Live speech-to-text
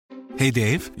Hey,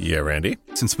 Dave. Yeah, Randy.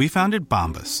 Since we founded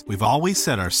Bombas, we've always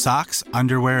said our socks,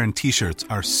 underwear, and T-shirts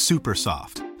are super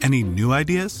soft. Any new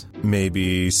ideas?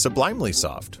 Maybe sublimely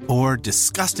soft. Or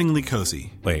disgustingly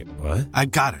cozy. Wait, what? I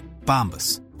got it.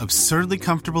 Bombas. Absurdly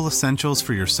comfortable essentials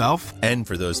for yourself and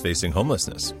for those facing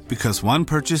homelessness. Because one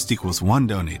purchased equals one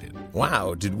donated.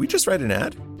 Wow, did we just write an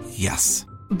ad? Yes.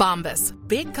 Bombas.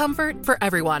 Big comfort for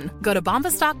everyone. Go to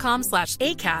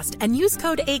bombas.com/ACAST and use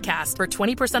code ACAST for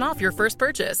 20% off your first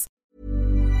purchase.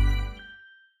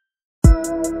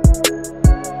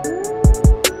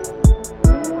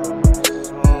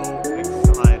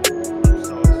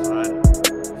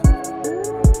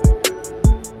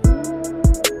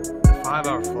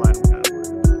 Our flight. I'm kind of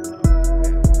worried about that.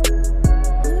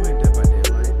 I was playing Dead by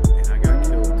Daylight, and I got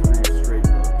killed 3 straight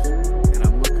hooks. And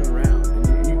I'm looking around,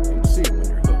 and you can see them when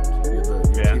you're hooked.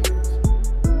 Your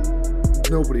teammates.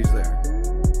 Nobody's there.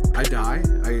 I die.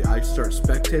 I start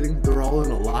spectating. They're all in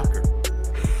a locker.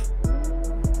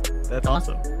 That's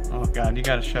awesome. Oh god, you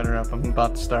gotta shut her up. I'm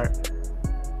about to start.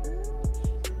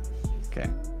 Okay.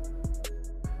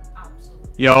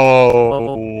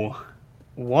 Yo,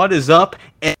 what is up?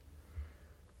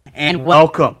 And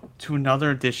welcome to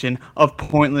another edition of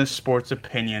Pointless Sports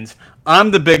Opinions. I'm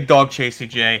the big dog Chasey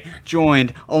J,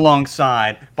 joined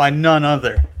alongside by none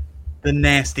other than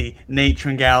nasty Nate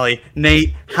Tringali.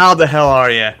 Nate, how the hell are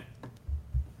you?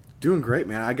 Doing great,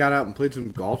 man. I got out and played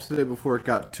some golf today before it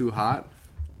got too hot.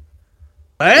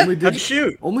 What? How'd you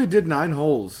shoot? Only did 9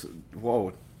 holes.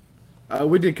 Whoa.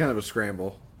 We did kind of a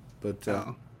scramble, but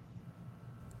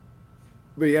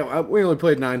yeah, we only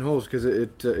played 9 holes because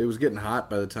it was getting hot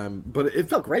by the time. But it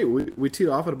felt great. We teed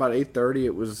off at about 8:30.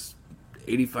 It was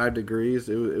 85 degrees.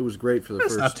 It was great for the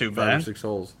first not too 5 bad. or 6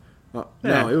 holes. Yeah.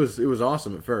 No, it was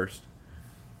awesome at first.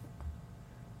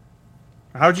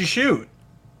 How'd you shoot?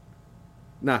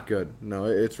 Not good. No,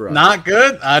 it's rough. Not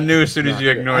good? I knew as soon as Not you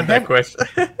good. ignored that question.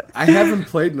 I haven't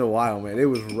played in a while, man. It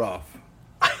was rough.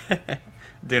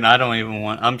 Dude, I don't even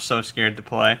want... I'm so scared to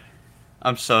play.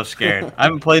 I'm so scared. I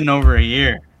haven't played in over a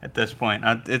year at this point.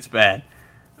 It's bad.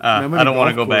 I don't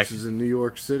want to go back. In New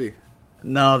York City.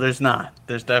 No, there's not.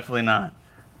 There's definitely not.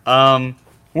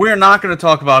 We're not going to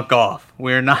talk about golf.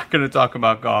 We're not going to talk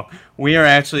about golf. We are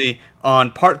actually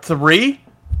on part 3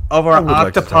 of our I would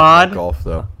like to talk Octopod. about golf,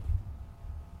 though.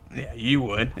 Yeah, you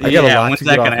would. I got a lot when's to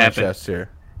that get off gonna my happen? chest here.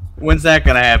 When's that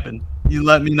going to happen? You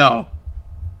let me know.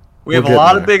 We We're have a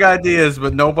lot of getting big ideas,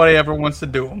 but nobody ever wants to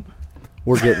do them.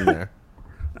 We're getting there.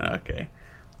 Okay.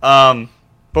 But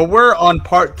we're on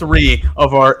part 3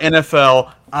 of our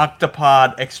NFL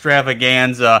Octopod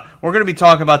extravaganza. We're going to be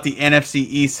talking about the NFC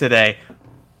East today.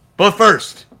 But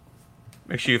first,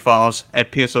 make sure you follow us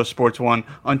at PSO Sports 1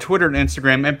 on Twitter and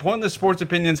Instagram, and Pointless Sports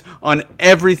Opinions on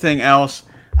everything else.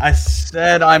 I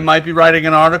said I might be writing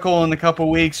an article in a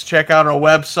couple weeks. Check out our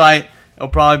website. It'll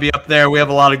probably be up there. We have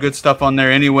a lot of good stuff on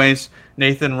there anyways.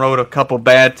 Nathan wrote a couple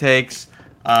bad takes.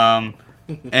 And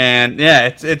yeah,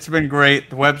 it's been great.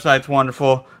 The website's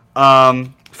wonderful.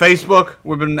 Facebook,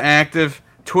 we've been active.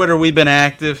 Twitter, we've been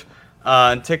active.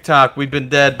 And TikTok, we've been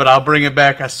dead, but I'll bring it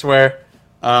back, I swear.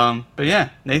 But yeah,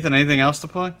 Nathan, anything else to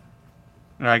play?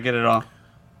 Or I get it all?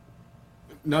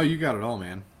 No, you got it all,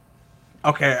 man.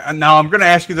 Okay, now I'm going to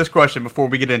ask you this question before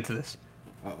we get into this.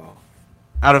 Uh-oh.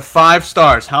 Out of 5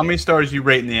 stars, how many stars do you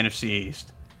rate in the NFC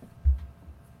East?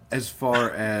 As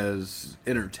far as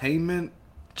entertainment?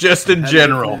 Just in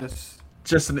general. competitiveness,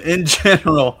 Just an in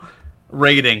general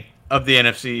rating of the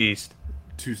NFC East.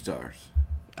 2 stars.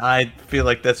 I feel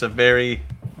like that's a very,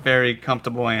 very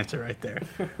comfortable answer right there.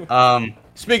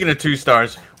 Speaking of 2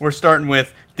 stars, we're starting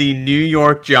with the New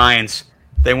York Giants.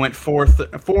 They went 4 and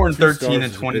 13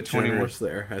 in 2021.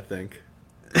 There, I think.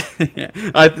 Yeah,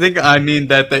 I mean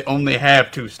that they only have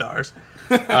 2 stars.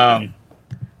 So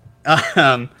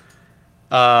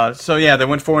yeah, they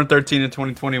went 4 and 13 in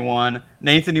 2021.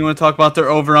 Nathan, you want to talk about their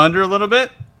over/under a little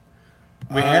bit?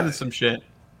 We added some shit.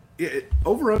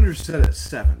 Over/under set at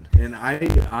 7, and I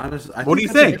honestly, What do you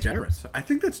think? Generous. I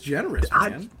think that's generous,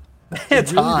 man.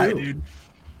 It's really high, do. dude.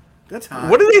 That's high.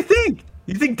 What do they think?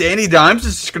 You think Danny Dimes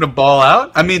is just gonna ball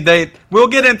out? I mean, we'll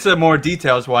get into more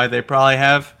details why they probably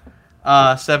have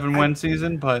 7-win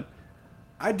season, but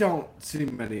I don't see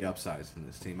many upsides in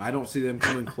this team. I don't see them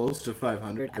coming close to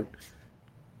 500.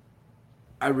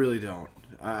 I really don't.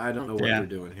 I don't know what they're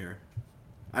doing here.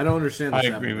 I don't understand the I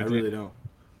 7. agree with I you. really don't.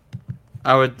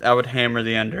 I would hammer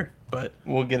the under, but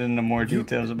we'll get into more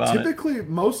details about it. Typically,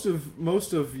 most of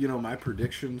my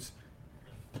predictions,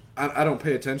 I don't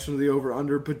pay attention to the over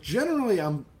under, but generally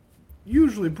I'm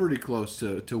usually pretty close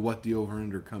to what the over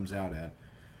under comes out at.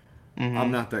 Mm-hmm.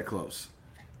 I'm not that close.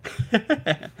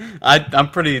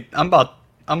 I'm about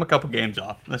I'm a couple games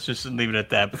off. Let's just leave it at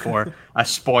that before I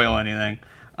spoil anything.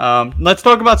 Let's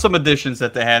talk about some additions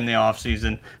that they had in the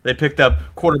offseason. They picked up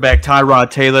quarterback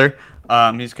Tyrod Taylor.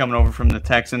 He's coming over from the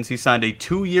Texans. He signed a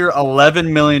 2-year,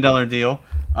 $11 million deal.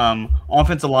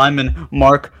 Offensive lineman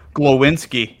Mark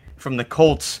Glowinski from the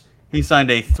Colts. He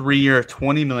signed a 3-year,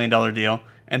 $20 million deal.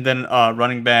 And then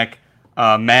running back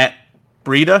Matt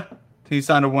Breida. He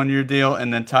signed a 1-year deal.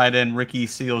 And then tight end Ricky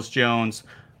Seals-Jones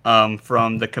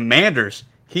from the Commanders.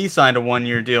 He signed a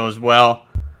 1-year deal as well.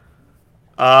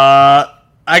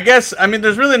 I guess,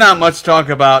 there's really not much to talk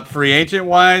about free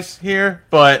agent-wise here,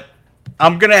 but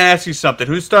I'm going to ask you something.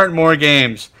 Who's starting more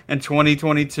games in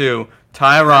 2022,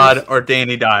 Tyrod or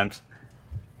Danny Dimes?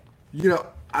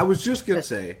 I was just going to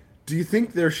say, do you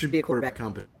think there should be a quarterback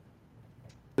company?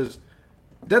 Because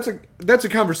that's a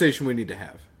conversation we need to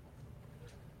have.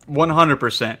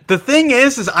 100%. The thing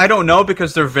is I don't know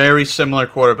because they're very similar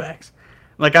quarterbacks.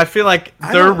 Like, I feel like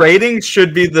their ratings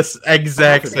should be the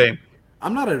exact same.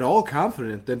 I'm not at all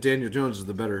confident that Daniel Jones is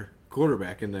the better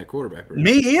quarterback in that quarterback room.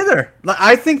 Me either.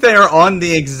 I think they are on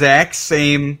the exact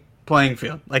same playing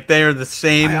field. Like, they are the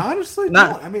same. I honestly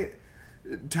don't.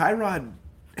 Tyrod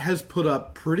has put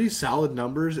up pretty solid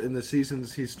numbers in the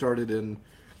seasons he started in.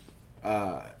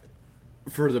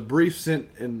 For the brief stint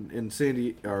in San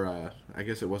Diego, or I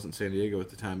guess it wasn't San Diego at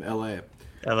the time, L.A.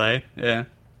 L.A., yeah.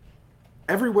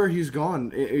 Everywhere he's gone,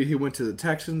 he went to the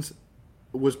Texans,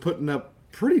 was putting up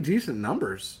pretty decent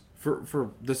numbers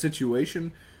for the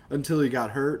situation until he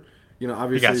got hurt.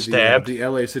 Obviously he got stabbed. The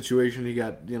LA situation, he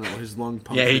got his lung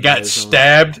punctured. Yeah, he got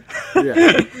stabbed.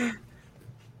 Yeah.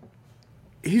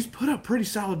 He's put up pretty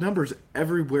solid numbers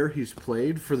everywhere he's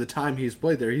played for the time he's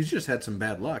played there. He's just had some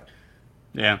bad luck.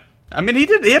 Yeah.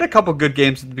 He had a couple good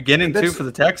games at the beginning too for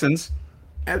the Texans.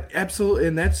 Absolutely,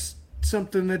 and that's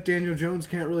something that Daniel Jones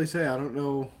can't really say. I don't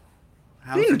know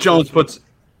how Daniel Jones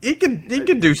he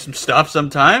can do some stuff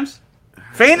sometimes.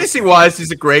 Fantasy wise,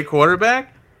 he's a great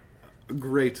quarterback.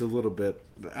 Great a little bit.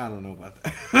 I don't know about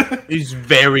that. He's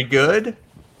very good.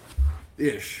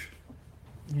 Ish.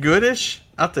 Goodish?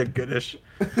 I'll take goodish.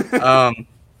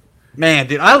 Man,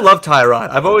 dude, I love Tyrod.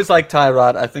 I've always liked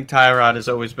Tyrod. I think Tyrod has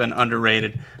always been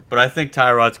underrated, but I think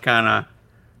Tyrod's kind of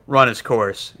run his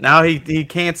course. Now he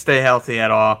can't stay healthy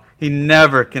at all. He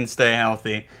never can stay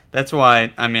healthy. That's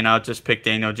why, I'll just pick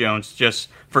Daniel Jones just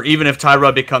for even if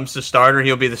Tyrod becomes the starter,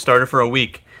 he'll be the starter for a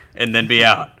week and then be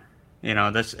out.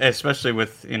 That's especially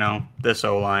with, this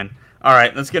O-line. All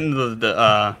right, let's get into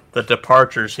the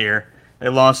departures here. They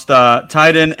lost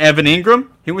tight end Evan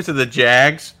Ingram. He went to the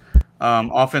Jags.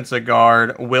 Offensive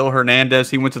guard Will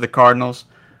Hernandez. He went to the Cardinals.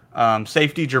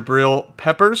 Safety Jabril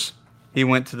Peppers. He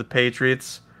went to the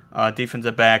Patriots.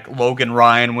 Defensive back Logan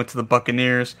Ryan went to the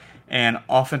Buccaneers. And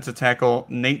offensive tackle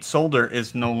Nate Solder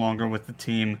is no longer with the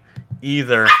team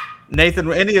either.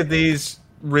 Nathan, any of these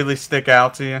really stick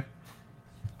out to you?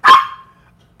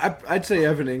 I'd say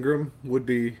Evan Ingram would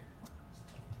be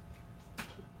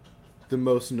the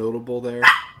most notable there.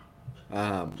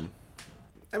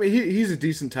 He's a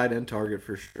decent tight end target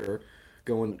for sure,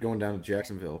 going down to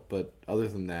Jacksonville. But other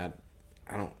than that,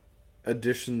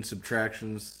 additions,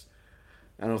 subtractions,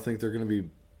 I don't think they're going to be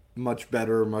much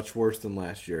better or much worse than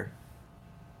last year.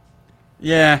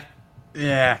 Yeah,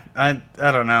 I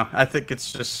don't know. I think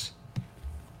it's just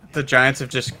the Giants have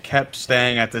just kept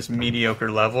staying at this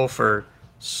mediocre level for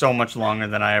so much longer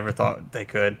than I ever thought they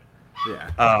could.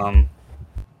 Yeah.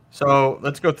 So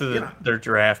let's go through their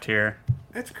draft here.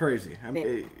 That's crazy.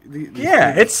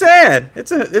 It's sad.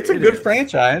 It's a good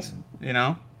franchise,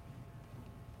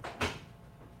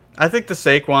 I think the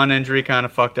Saquon injury kind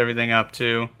of fucked everything up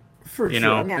too. For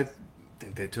sure. I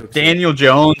think they took Daniel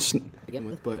Jones.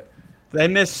 But they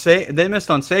missed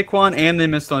on Saquon and they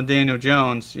missed on Daniel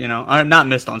Jones. Not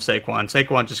missed on Saquon.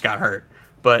 Saquon just got hurt,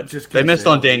 but they missed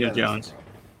on Daniel Jones.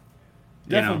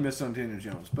 Definitely missed on Daniel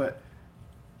Jones, but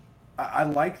I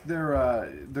like their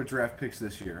draft picks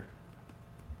this year.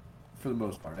 For the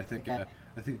most part, I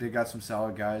think they got some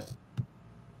solid guys,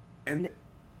 and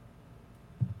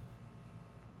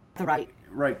the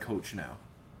right coach now.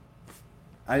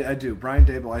 I do. Brian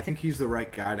Daboll, I think he's the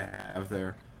right guy to have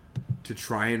there to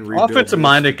try and rebuild.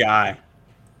 Offensive-minded guy.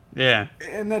 Yeah.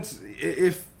 And that's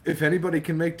if anybody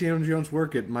can make Daniel Jones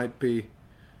work, it might be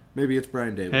maybe it's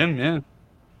Brian Daboll. Him, yeah.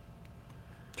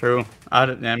 True.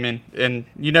 And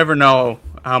you never know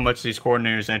how much these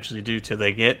coordinators actually do till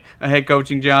they get a head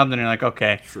coaching job. Then you're like,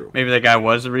 okay, True. Maybe that guy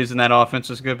was the reason that offense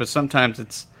was good. But sometimes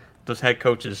it's those head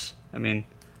coaches.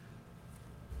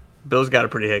 Bill's got a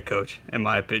pretty head coach, in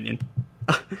my opinion.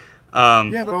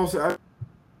 But also,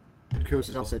 coach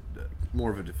is also more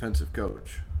of a defensive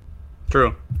coach.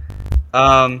 True.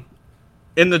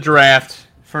 in the draft,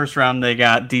 first round they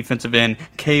got defensive end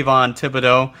Kayvon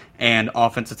Thibodeau and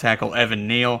offensive tackle Evan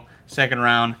Neal. Second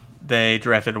round they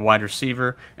drafted a wide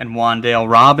receiver and Wan'Dale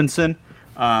Robinson.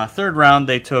 Third round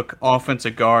they took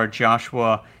offensive guard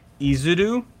Joshua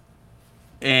Izudu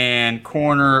and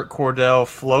corner Cordell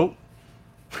Float.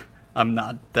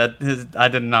 I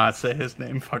did not say his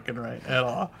name fucking right at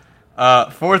all.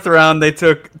 Fourth round they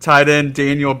took tight end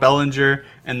Daniel Bellinger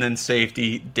and then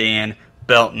safety Dan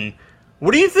Belton.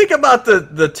 What do you think about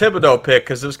the Thibodeau pick?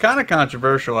 Because it was kind of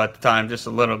controversial at the time, just a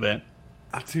little bit.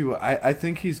 I'll tell you what, I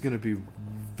think he's going to be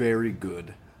very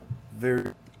good. Very.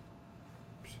 Do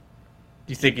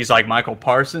you think he's like Micah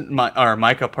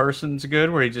Parsons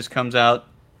good, where he just comes out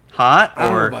hot? I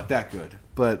don't know Or about that good,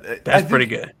 but that's pretty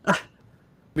good.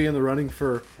 Be in the running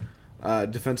for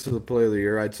defensive player of the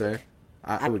year, I'd say.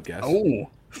 I would guess. Oh,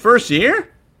 first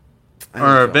year? I think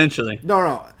Or so. eventually?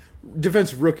 No.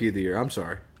 Defensive rookie of the year. I'm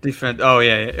sorry. Defense. Oh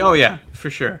yeah, for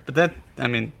sure. But that, I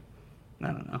mean, I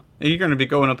don't know. You're going to be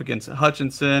going up against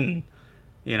Hutchinson.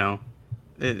 You know,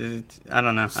 I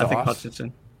don't know. Sauce? I think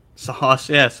Hutchinson, Sauce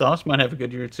might have a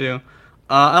good year too.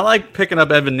 I like picking up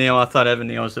Evan Neal. I thought Evan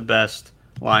Neal was the best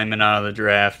lineman out of the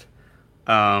draft.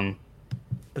 The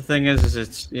thing is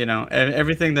it's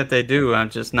everything that they do, I'm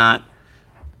just not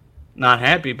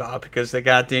happy about because they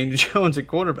got Daniel Jones at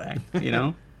quarterback.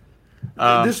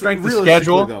 This Strength of realistically,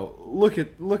 schedule. though,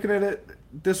 looking at it,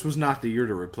 this was not the year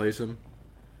to replace him.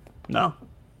 No.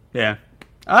 Yeah.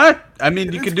 I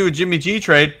mean, you could do a Jimmy G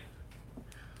trade.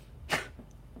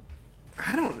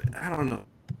 I don't know.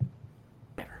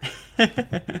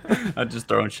 I'm just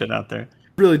throwing shit out there.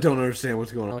 Really don't understand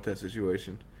what's going on with that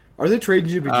situation. Are they trading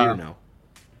Jimmy G or no?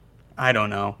 I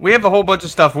don't know. We have a whole bunch of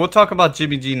stuff. We'll talk about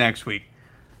Jimmy G next week.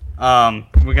 We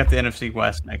got the NFC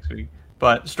West next week.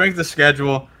 But strength of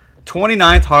schedule,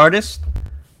 29th hardest.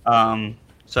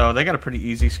 So they got a pretty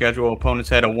easy schedule. Opponents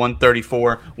had a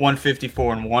 134,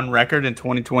 154, and 1 record in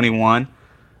 2021.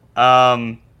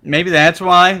 Maybe that's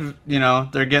why,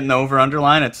 they're getting the over-under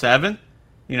line at 7.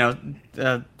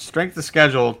 Strength of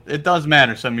schedule, it does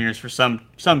matter some years for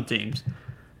some teams.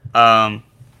 But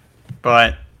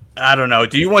I don't know.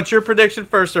 Do you want your prediction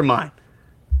first or mine?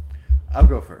 I'll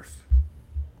go first.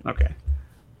 Okay.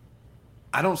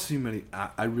 I don't see many.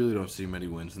 I really don't see many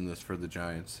wins in this for the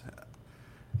Giants.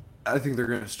 I think they're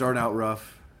going to start out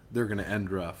rough. They're going to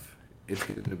end rough. It's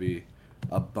going to be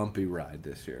a bumpy ride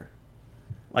this year.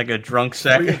 Like a drunk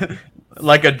sex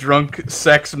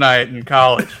night in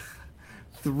college.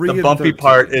 The bumpy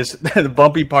part is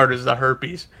the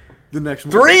herpes. The next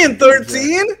one.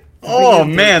 3-13? Oh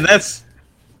man,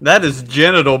 that is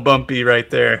genital bumpy right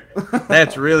there.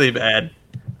 That's really bad.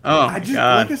 Oh my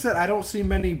God. Like I said, I don't see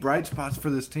many bright spots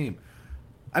for this team.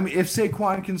 I mean, if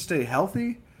Saquon can stay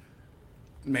healthy,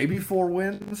 maybe 4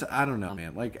 wins. I don't know,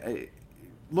 man. Like,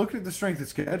 look at the strength of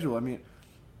schedule. I mean,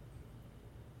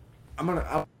 I'm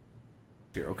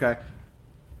here, okay?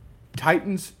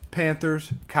 Titans,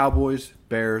 Panthers, Cowboys,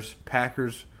 Bears,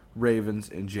 Packers, Ravens,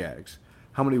 and Jags.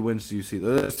 How many wins do you see?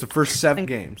 That's the first 7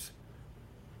 games.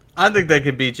 I think they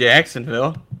could beat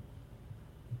Jacksonville.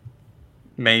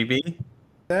 Maybe.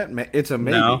 It's a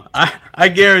maybe. No, I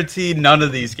guarantee none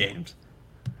of these games.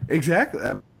 Exactly.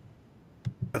 I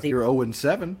think you're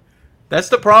 0-7. That's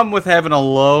the problem with having a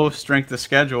low strength of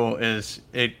schedule is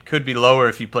it could be lower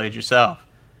if you played yourself.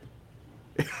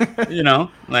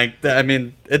 I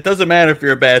mean, it doesn't matter if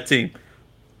you're a bad team.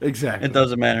 Exactly. It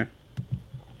doesn't matter.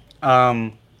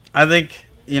 I think,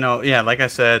 like I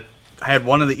said, I had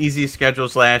one of the easiest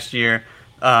schedules last year.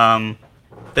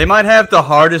 They might have the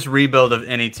hardest rebuild of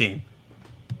any team.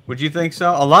 Would you think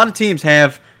so? A lot of teams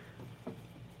have,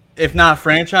 if not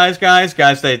franchise guys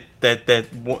that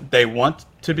they want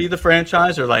to be the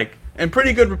franchise, or and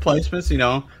pretty good replacements,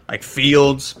 like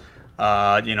Fields,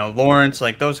 Lawrence,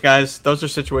 like those guys. Those are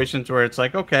situations where it's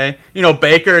like, okay,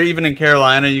 Baker, even in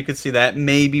Carolina, you could see that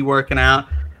maybe working out.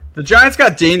 The Giants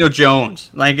got Daniel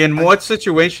Jones. Like, in what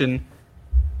situation?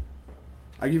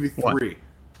 I give you 3. What?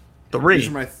 3. These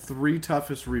are my 3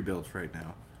 toughest rebuilds right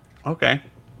now. Okay.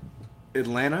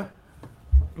 Atlanta.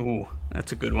 Ooh,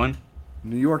 that's a good one.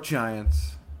 New York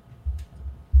Giants.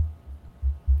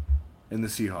 And the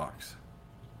Seahawks.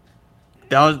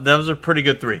 Those are pretty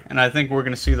good 3, and I think we're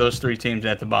going to see those 3 teams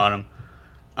at the bottom.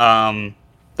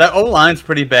 That O-line's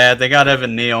pretty bad. They got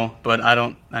Evan Neal, but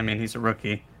he's a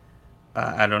rookie.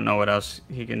 I don't know what else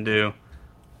he can do.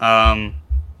 Man.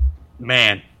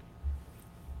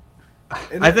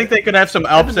 I think they could have some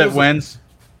upset wins.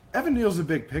 Evan Neal's a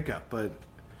big pickup, but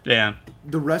yeah,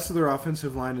 the rest of their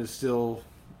offensive line is still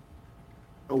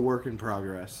a work in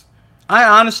progress. I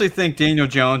honestly think Daniel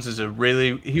Jones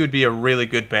he would be a really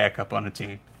good backup on a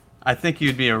team. I think he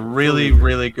would be a really,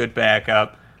 really good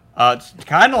backup. It's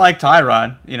kind of like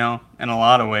Tyrod, in a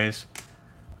lot of ways.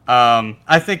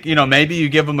 I think, maybe you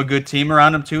give him a good team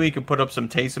around him too. He could put up some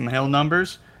Taysom Hill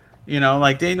numbers.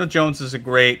 Like Daniel Jones is a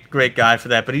great guy for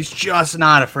that, but he's just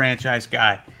not a franchise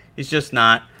guy. He's just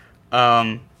not.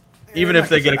 Even if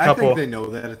they get a couple. I think they know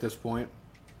that at this point.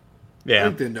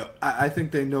 Yeah. I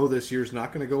think they know this year's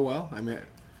not going to go well.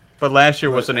 But last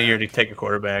year wasn't a year to take a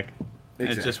quarterback.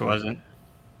 Exactly. It just wasn't.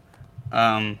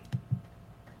 Yeah.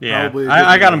 Probably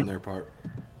I got him. Their part.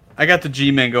 I got the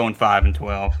G-Men going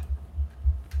 5-12.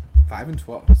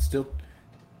 5-12. Still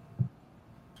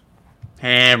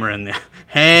hammer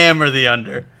the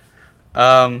under.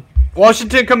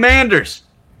 Washington Commanders.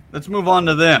 Let's move on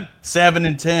to them.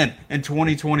 7-10 in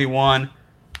 2021.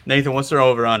 Nathan, what's their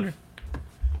over/under?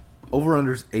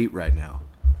 Over/under's 8 right now.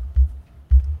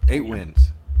 8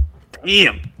 wins.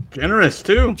 Damn, generous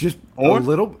too. Just a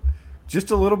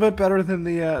little bit better than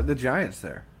the Giants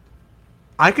there.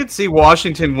 I could see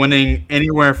Washington winning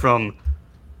anywhere from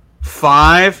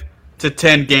 5 to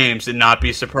 10 games and not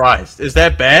be surprised. Is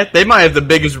that bad? They might have the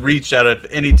biggest reach out of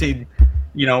any team.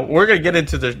 We're going to get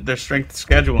into their strength of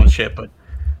schedule and shit, but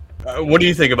what do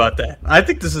you think about that? I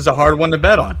think this is a hard one to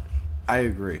bet on. I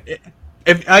agree.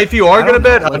 If you are going to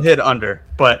bet, I'd hit under,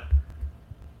 but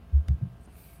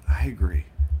I agree.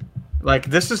 Like,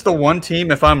 this is the one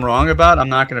team, if I'm wrong about, I'm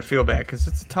not going to feel bad because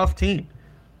it's a tough team.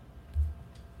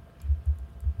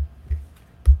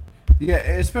 Yeah,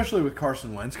 especially with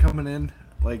Carson Wentz coming in.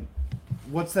 Like,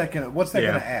 what's that gonna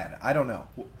add? I don't know.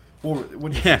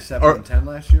 What did you say, 7-10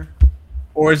 last year?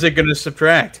 Or is it going to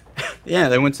subtract? Yeah,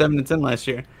 they went 7-10 last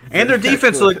year, and their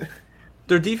defense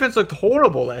looked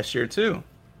horrible last year too.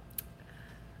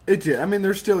 It did.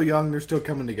 They're still young. They're still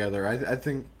coming together. I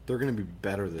think they're going to be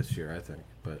better this year. I think,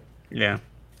 but yeah.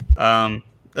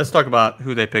 Let's talk about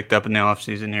who they picked up in the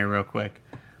offseason here real quick.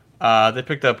 They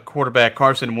picked up quarterback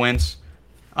Carson Wentz.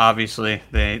 Obviously,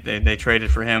 they traded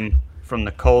for him from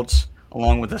the Colts,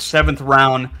 along with a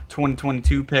 7th-round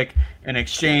 2022 pick in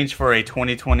exchange for a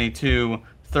 2022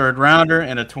 third-rounder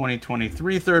and a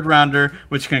 2023 third-rounder,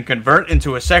 which can convert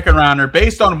into a 2nd-rounder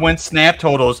based on Wentz snap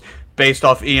totals based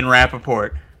off Ian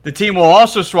Rappaport. The team will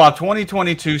also swap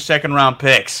 2022 2nd-round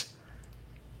picks.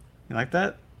 You like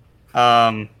that?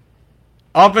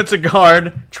 Offensive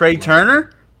guard Trey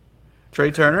Turner.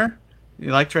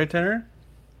 You like Trey Turner?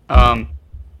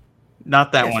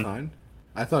 Not that one. Fine.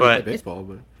 I thought he played baseball,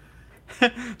 but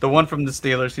the one from the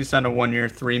Steelers. He signed a 1-year,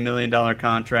 $3 million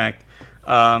contract.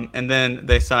 And then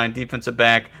they signed defensive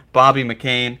back Bobby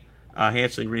McCain. He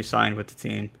actually re-signed with the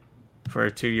team for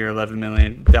a 2-year, $11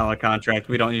 million contract.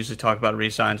 We don't usually talk about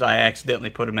re-signs. I accidentally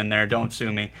put him in there. Don't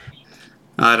sue me.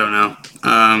 I don't know.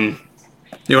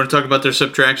 You want to talk about their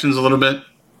subtractions a little bit?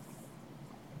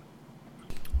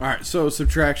 All right, so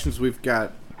subtractions, we've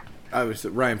got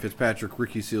obviously Ryan Fitzpatrick,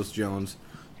 Ricky Seals-Jones,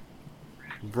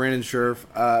 Brandon Scherff.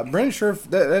 Brandon Scherff,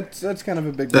 that's kind of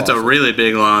a big loss. That's a really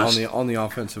big loss. On the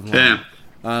offensive line.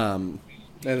 Yeah. And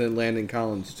then Landon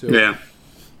Collins, too. Yeah.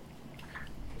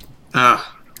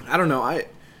 I don't know.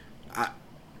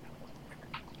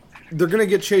 They're going to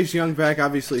get Chase Young back.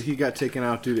 Obviously, he got taken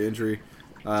out due to injury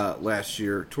last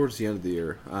year, towards the end of the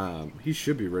year. He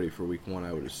should be ready for week 1,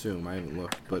 I would assume. I haven't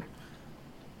looked, but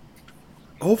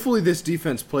hopefully this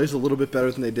defense plays a little bit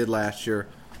better than they did last year.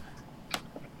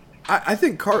 I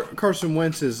think Carson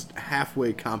Wentz is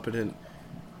halfway competent.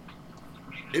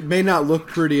 It may not look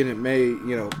pretty, and it may,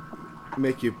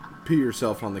 make you pee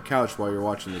yourself on the couch while you're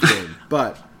watching the game.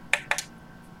 But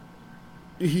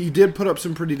he did put up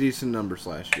some pretty decent numbers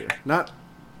last year. Not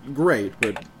great,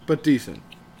 but decent.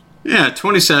 Yeah,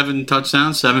 27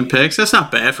 touchdowns, 7 picks. That's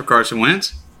not bad for Carson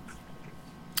Wentz.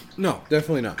 No,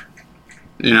 definitely not.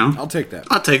 I'll take that.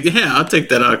 I'll take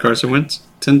that out of Carson Wentz.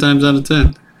 10 times out of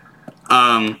 10.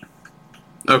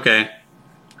 Okay.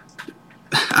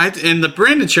 And the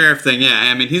Brandon Scherff thing,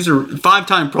 yeah, he's a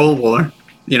 5-time Pro Bowler.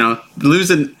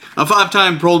 Losing a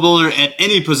 5-time Pro Bowler at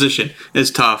any position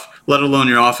is tough, let alone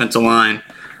your offensive line.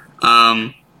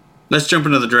 Let's jump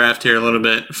into the draft here a little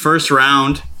bit. 1st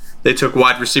round, they took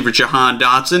wide receiver Jahan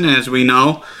Dotson, as we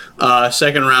know.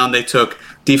 2nd round, they took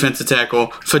defensive tackle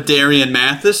Phidarian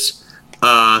Mathis.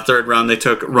 3rd round, they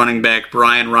took running back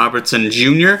Brian Robertson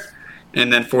Jr.,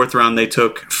 and then 4th round, they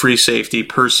took free safety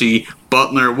Percy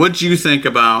Butler. What do you think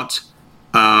about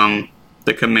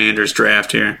the Commanders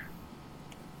draft here?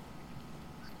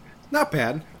 Not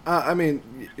bad.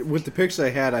 With the picks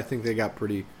they had, I think they got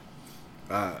pretty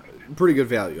good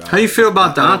value. How do you feel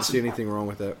about Dotson? I don't see anything wrong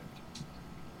with that.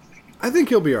 I think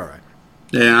he'll be all right.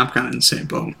 Yeah, I'm kind of in the same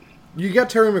boat. you got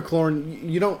Terry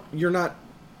McLaurin. You're not.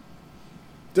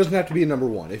 Doesn't have to be a number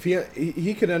one. If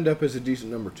he could end up as a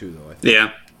decent number two, though. I think.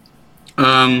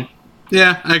 Yeah.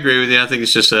 Yeah, I agree with you. I think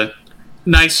it's just a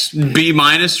nice B-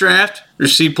 draft or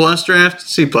C+ draft.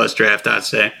 C+ draft, I'd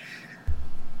say.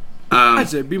 I'd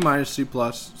say B-, C+,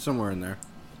 somewhere in there.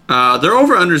 Their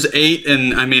over-under is 8,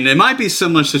 and I mean, it might be a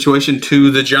similar situation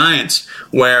to the Giants,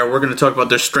 where we're going to talk about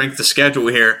their strength of schedule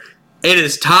here. It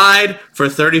is tied for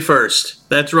 31st.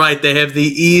 That's right, they have the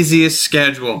easiest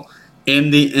schedule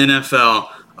in the NFL.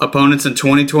 Opponents in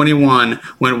 2021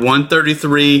 went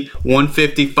 133,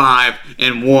 155,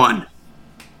 and 1.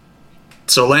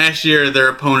 So last year, their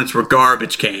opponents were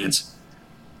garbage cans.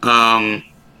 Do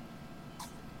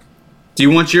you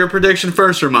want your prediction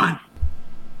first or mine?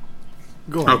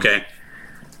 Go ahead. Okay.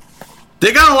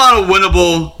 They got a lot of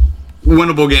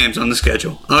winnable games on the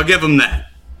schedule. I'll give them that.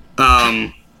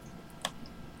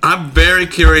 I'm very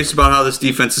curious about how this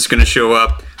defense is going to show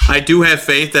up. I do have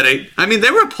faith that I mean,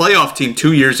 they were a playoff team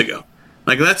 2 years ago.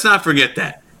 Like, let's not forget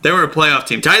that. They were a playoff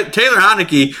team. Taylor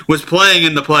Heinicke was playing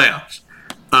in the playoffs.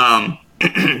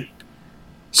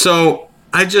 So,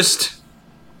 I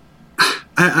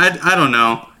don't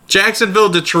know. Jacksonville,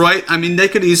 Detroit, I mean, they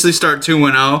could easily start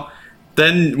 2-0.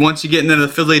 Then, once you get into the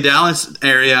Philly-Dallas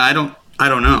area, I don't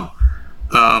know.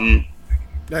 I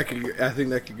think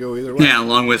that could go either way. Yeah,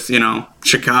 along with,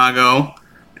 Chicago.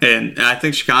 And I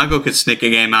think Chicago could sneak a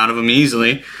game out of them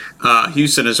easily.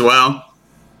 Houston as well.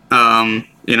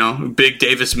 Big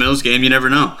Davis Mills game, you never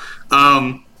know.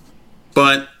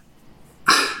 But,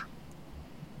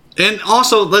 and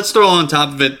also, let's throw on top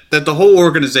of it that the whole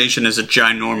organization is a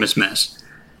ginormous mess.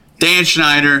 Dan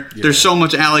Schneider, there's so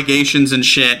much allegations and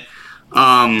shit.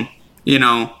 Ron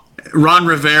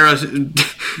Rivera,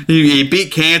 he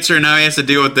beat cancer, now he has to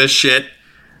deal with this shit.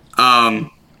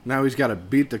 Now he's got to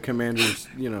beat the Commanders,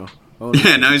 Yeah,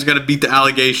 now he's got to beat the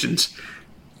allegations.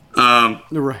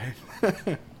 Right.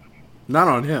 Not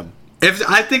on him.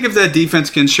 I think if that defense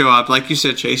can show up, like you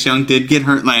said, Chase Young did get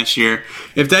hurt last year.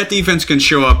 If that defense can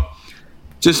show up,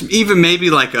 just even maybe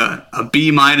like a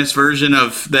B- version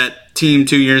of that team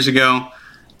 2 years ago,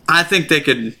 I think they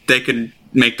could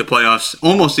make the playoffs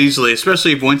almost easily,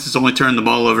 especially if Wentz has only turned the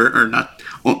ball over, or not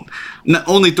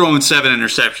only throwing 7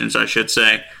 interceptions, I should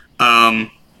say.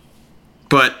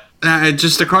 But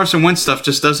just the Carson Wentz stuff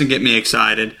just doesn't get me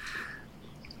excited.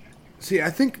 See, I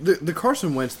think the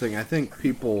Carson Wentz thing, I think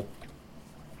people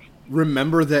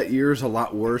remember that year as a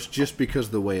lot worse just because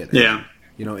of the way it ended.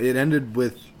 Yeah. It ended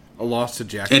with a loss to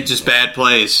Jacksonville. And just bad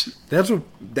plays. That's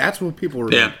what people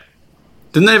remember. Yeah.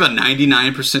 Didn't they have a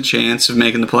 99% chance of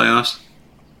making the playoffs?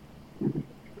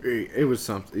 It was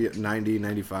something, 90,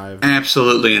 95.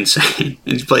 Absolutely insane.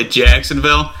 And you played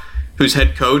Jacksonville, whose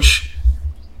head coach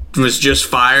was just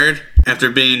fired after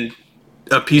being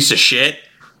a piece of shit.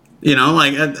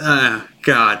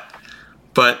 God.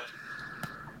 But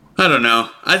I don't know.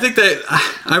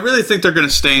 I really think they're going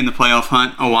to stay in the playoff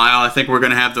hunt a while. I think we're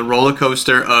going to have the roller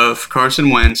coaster of Carson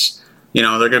Wentz. They're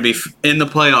going to be in the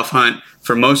playoff hunt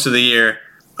for most of the year.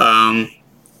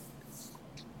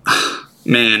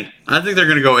 Man, I think they're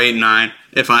going to go 8-9.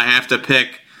 If I have to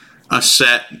pick a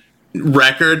set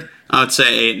record, I would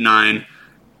say 8-9.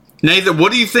 Nathan,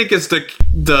 what do you think is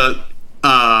the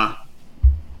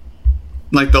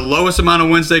lowest amount of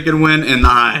wins they can win and the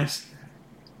highest?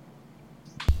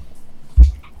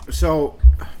 So,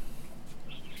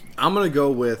 I'm going to go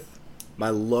with my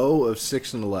low of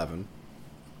 6-11.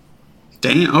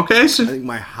 Damn. Okay. So I think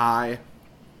my high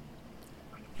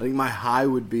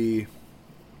would be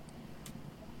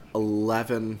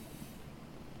 11.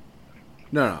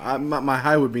 No. My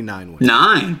high would be 9 wins.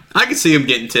 9. I could see them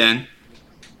getting 10.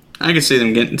 I could see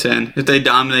them getting 10 if they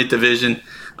dominate the division.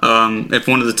 If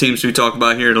one of the teams we talk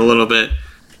about here in a little bit,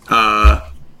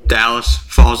 Dallas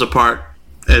falls apart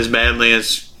as badly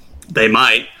as they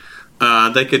might,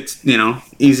 they could,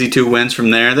 easy 2 wins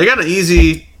from there. They got an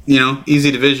easy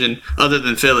division other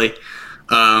than Philly.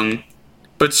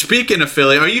 But speaking of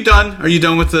Philly, are you done? Are you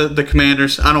done with the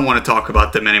Commanders? I don't want to talk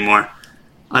about them anymore.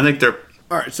 I think they're...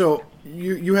 All right, so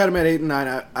you had them at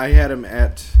 8-9. I had them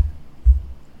at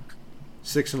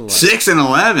 6-11.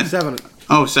 6-11? 7.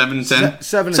 Oh, 7-10?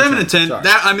 7-10.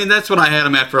 Sorry. That's what I had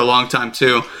them at for a long time,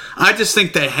 too. I just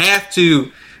think they have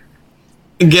to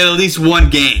get at least one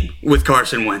game with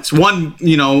Carson Wentz. One,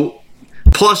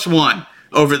 plus one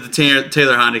over the Taylor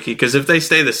Heinicke. Because if they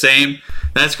stay the same,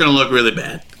 that's going to look really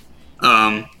bad.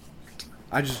 I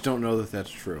just don't know that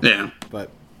that's true. Yeah. But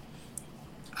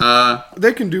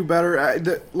they can do better.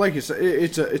 Like you said,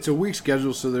 it's a weak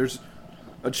schedule, so there's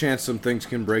a chance some things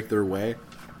can break their way.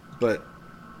 But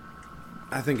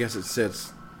I think as it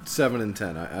sits,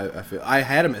 7-10. I feel I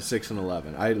had him at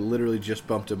 6-11. I literally just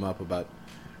bumped him up about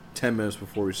 10 minutes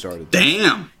before we started.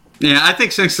 Damn. Yeah, I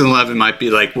think 6-11 might be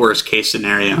like worst case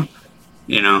scenario.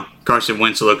 Carson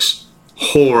Wentz looks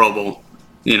horrible.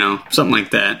 Something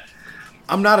like that.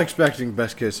 I'm not expecting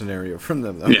best case scenario from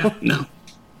them though. Yeah, no.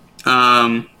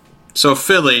 So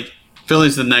Philly's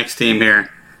the next team here.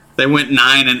 They went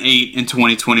 9-8 in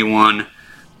 2021.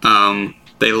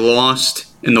 They lost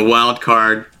in the wild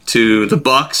card to the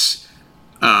Bucks,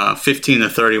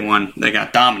 15-31. They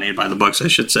got dominated by the Bucks, I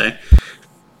should say.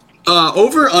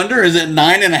 Over under is at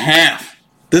 9.5.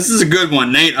 This is a good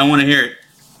one, Nate. I want to hear it.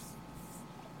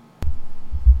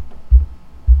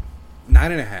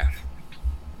 9.5.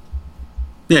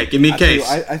 Yeah, give me a case.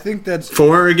 I think that's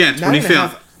for or against. What do you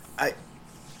feel?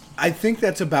 I think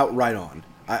that's about right on.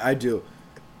 I do.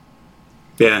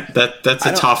 Yeah, that's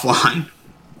a tough line.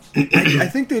 I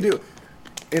think they do,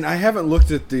 and I haven't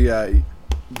looked at the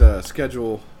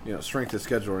schedule, strength of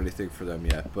schedule or anything for them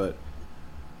yet. But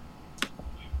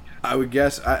I would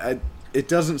guess it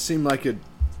doesn't seem like a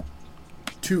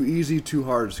too easy, too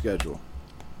hard schedule.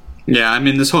 Yeah, I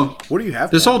mean what do you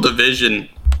have? This whole division,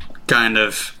 kind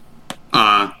of.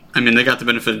 They got the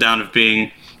benefit of the doubt of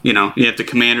being, you have the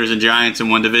Commanders and Giants in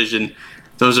one division.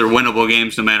 Those are winnable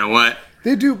games no matter what.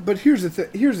 They do, but here's the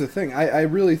thing. I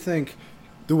really think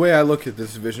the way I look at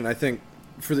this division, I think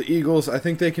for the Eagles, I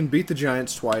think they can beat the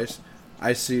Giants twice.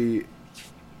 I think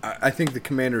the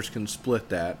Commanders can split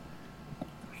that,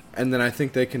 and then I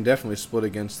think they can definitely split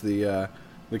against the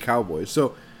Cowboys.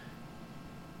 So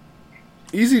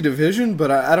easy division,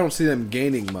 but I don't see them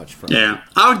gaining much from it. Yeah,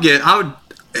 I would.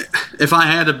 If I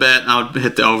had to bet, I would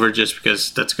hit the over just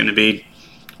because that's going to be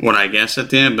what I guess at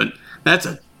the end. But that's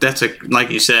a like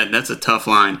you said, that's a tough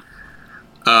line.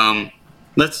 It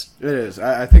is.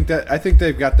 I think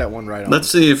they've got that one right on. Let's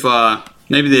see if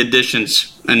maybe the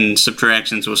additions and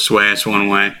subtractions will sway us one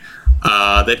way.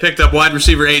 They picked up wide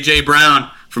receiver A.J. Brown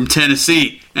from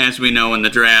Tennessee, as we know, in the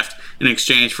draft, in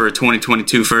exchange for a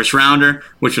 2022 first rounder,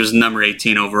 which was number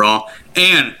 18 overall,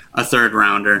 and a third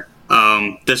rounder.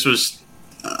 This was,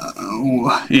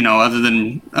 other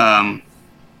than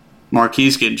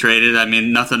Marquise getting traded,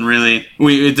 nothing really.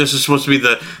 This is supposed to be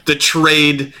the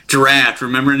trade draft.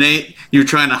 Remember, Nate? You were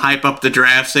trying to hype up the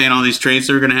draft, saying all these trades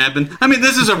that are going to happen.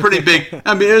 This is a pretty big.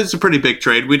 It's a pretty big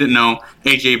trade. We didn't know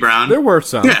A.J. Brown. There were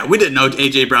some. Yeah, we didn't know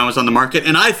A.J. Brown was on the market,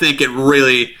 and I think it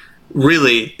really,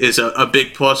 really is a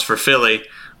big plus for Philly.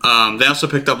 They also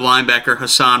picked up linebacker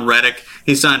Hassan Reddick.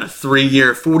 He signed a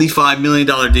 3-year, $45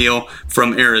 million deal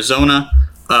from Arizona.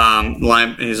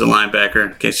 He's a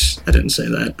linebacker, in case I didn't say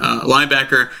that.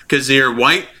 Linebacker Kazir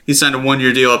White, he signed a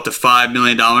 1-year deal up to $5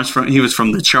 million. He was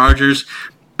from the Chargers.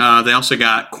 They also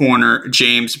got corner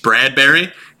James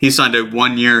Bradbury. He signed a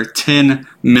 1-year, $10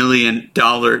 million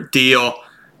deal.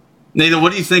 Nathan,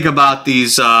 what do you think about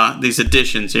these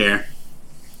additions here?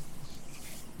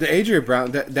 The A.J.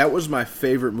 Brown, that was my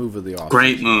favorite move of the offseason.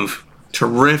 Great move.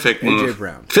 Terrific move. A.J.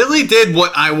 Brown. Philly did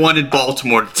what I wanted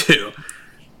Baltimore to do.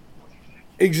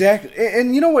 Exactly.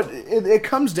 And you know what? It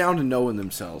comes down to knowing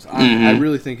themselves. I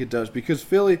really think it does. Because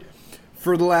Philly,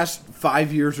 for the last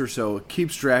 5 years or so,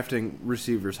 keeps drafting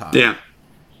receivers high. Yeah.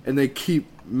 And they keep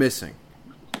missing.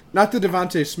 Not that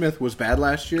Devontae Smith was bad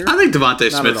last year. I think Devontae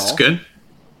Smith's good.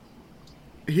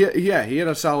 He had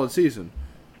a solid season.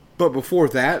 But before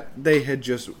that, they had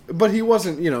just... But he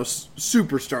wasn't,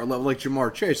 superstar level, like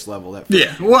Jamar Chase level.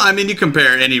 Yeah. Well, you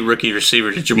compare any rookie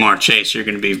receiver to Jamar Chase, you're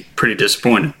going to be pretty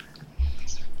disappointed.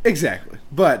 Exactly.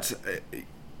 But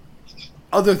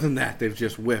other than that, they've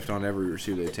just whiffed on every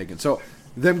receiver they've taken. So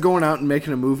them going out and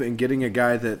making a move and getting a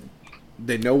guy that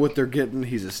they know what they're getting,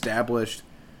 he's established,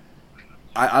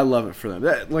 I love it for them.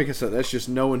 Like I said, that's just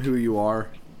knowing who you are,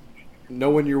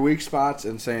 knowing your weak spots,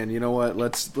 and saying, you know what,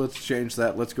 let's change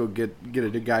that. Let's go get a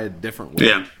guy a different way.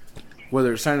 Yeah.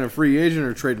 Whether it's signing a free agent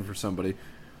or trading for somebody.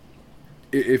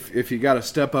 If you got to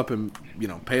step up and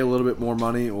pay a little bit more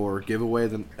money or give away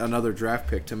another draft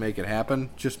pick to make it happen,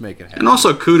 just make it happen. And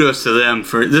also kudos to them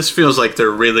for this. Feels like they're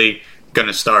really going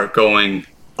to start going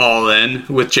all in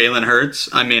with Jalen Hurts.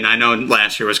 I know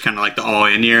last year was kind of like the all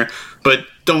in year, but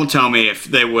don't tell me if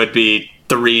they would be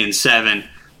 3-7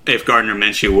 if Gardner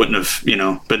Minshew wouldn't have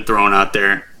been thrown out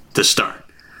there to start.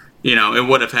 It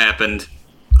would have happened.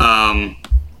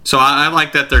 So I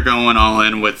like that they're going all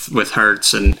in with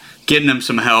Hurts and getting him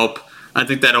some help. I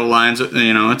think that O-line's,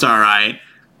 it's all right.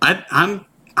 I'm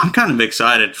kind of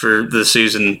excited for the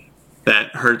season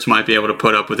that Hurts might be able to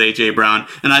put up with A.J. Brown.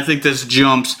 And I think this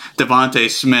jumps Devontae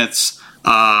Smith's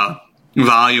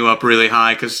value up really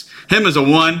high because him as a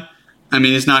 1,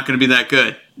 he's not going to be that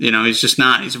good. He's just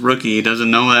not. He's a rookie. He doesn't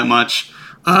know that much.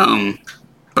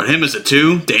 But him as a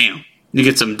 2, damn. You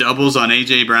get some doubles on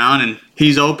A.J. Brown, and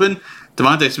he's open.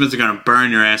 Devontae Smith is going to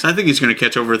burn your ass. I think he's going to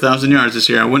catch over 1,000 yards this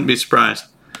year. I wouldn't be surprised.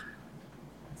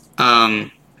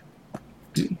 I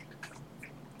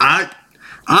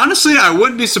honestly, I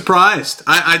wouldn't be surprised.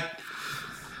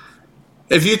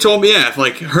 If you told me, if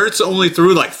like Hurts only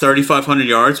threw like 3,500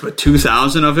 yards, but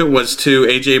 2,000 of it was to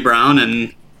A.J. Brown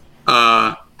and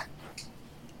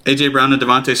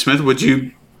Devontae Smith, would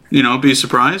you be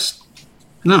surprised?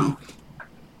 No.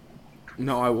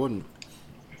 No, I wouldn't.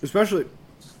 Especially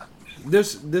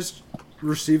this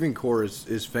receiving core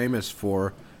is famous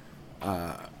for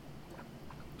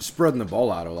spreading the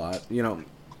ball out a lot.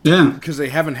 Yeah. Because they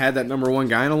haven't had that number one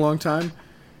guy in a long time.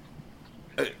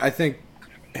 I think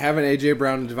having A.J.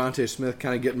 Brown and Devontae Smith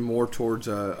kind of getting more towards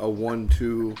a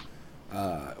 1-2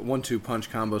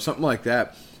 punch combo, something like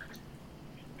that,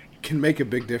 can make a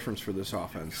big difference for this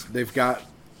offense. They've got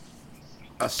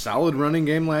a solid running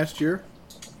game last year.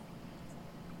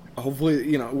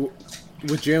 Hopefully,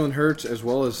 with Jalen Hurts as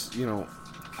well as,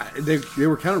 they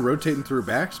were kind of rotating through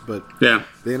backs, but yeah,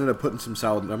 they ended up putting some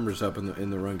solid numbers up in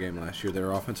the run game last year.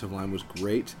 Their offensive line was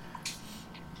great.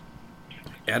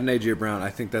 Adding A.J. Brown, I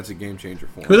think that's a game changer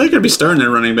for them. Well, they could be starting their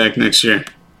running back next year.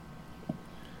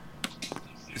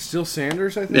 Still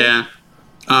Sanders, I think? Yeah.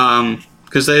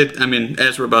 Because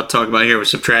as we're about to talk about here with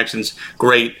subtractions,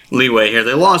 great leeway here.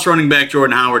 They lost running back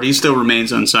Jordan Howard. He still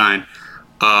remains unsigned.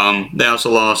 They also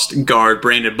lost guard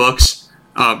Brandon Brooks.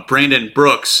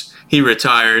 He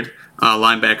retired.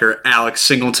 Linebacker Alex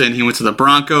Singleton, he went to the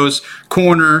Broncos.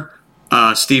 Corner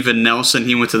Steven Nelson,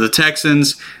 he went to the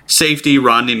Texans. Safety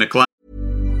Rodney McLeod.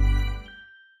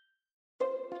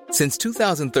 Since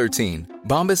 2013,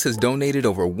 Bombas has donated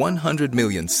over 100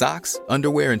 million socks,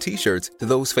 underwear, and T-shirts to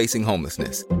those facing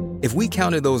homelessness. If we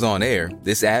counted those on air,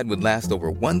 this ad would last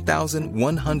over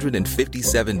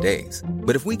 1,157 days.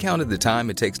 But if we counted the time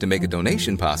it takes to make a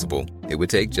donation possible, it would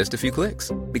take just a few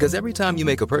clicks. Because every time you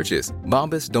make a purchase,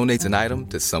 Bombas donates an item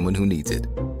to someone who needs it.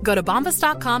 Go to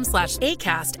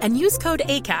bombas.com/ACAST and use code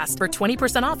ACAST for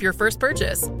 20% off your first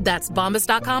purchase. That's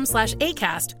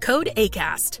bombas.com/ACAST, code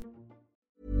ACAST.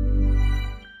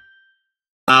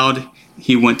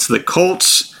 He went to the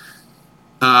Colts.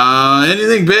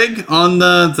 Anything big on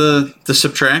the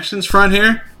subtractions front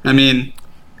here?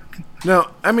 No,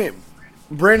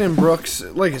 Brandon Brooks,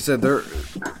 like I said,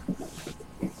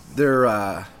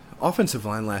 their offensive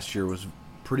line last year was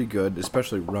pretty good,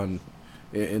 especially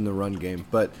in the run game.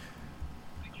 But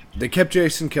they kept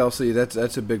Jason Kelce.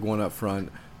 That's a big one up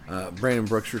front. Brandon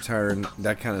Brooks retiring,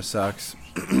 that kind of sucks.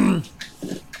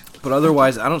 But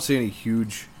otherwise, I don't see any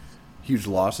huge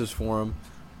losses for him.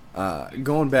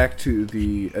 Going back to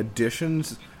the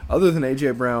additions, other than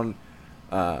A.J. Brown,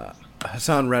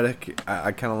 Hassan Reddick,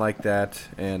 I kind of like that,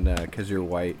 and Kazir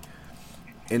White.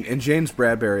 And James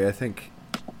Bradbury, I think,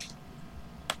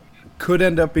 could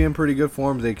end up being pretty good for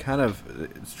him. They kind of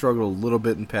struggled a little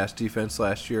bit in pass defense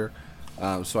last year,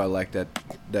 so I like that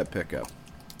pickup.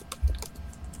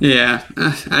 Yeah,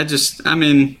 I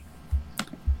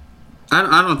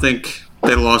don't think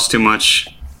they lost too much.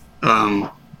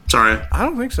 Sorry. I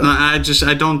don't think so. I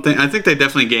think they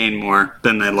definitely gained more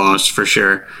than they lost for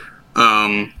sure.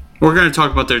 We're going to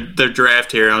talk about their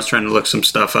draft here. I was trying to look some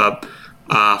stuff up.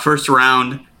 First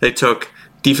round, they took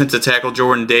defensive tackle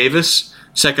Jordan Davis.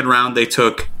 Second round, they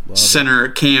took center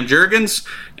Cam Jurgens.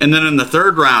 And then in the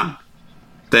third round,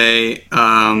 they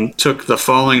took the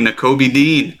falling Nakobe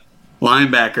Dean,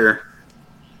 linebacker.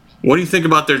 What do you think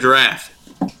about their draft?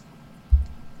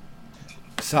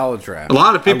 Solid draft. A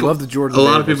lot of people. I love the Jordan. A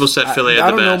lot of people said Philly had the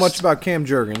best. I don't know much about Cam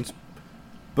Jurgens,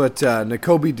 but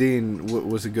Nakobe Dean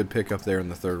was a good pickup there in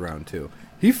the third round too.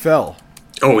 He fell.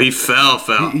 Oh, he fell.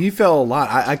 He fell a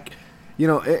lot.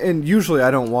 And usually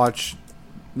I don't watch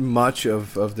much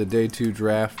of the day 2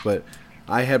 draft, but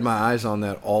I had my eyes on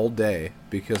that all day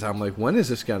because I'm like, when is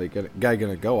this guy going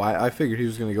to go? I figured he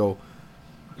was going to go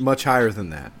much higher than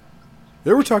that.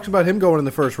 There were talks about him going in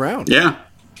the first round. Yeah.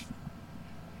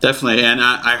 Definitely, and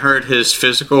I heard his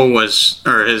physical was,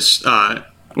 or his, what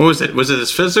was it? Was it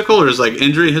his physical or his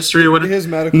injury history or whatever? His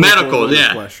medical,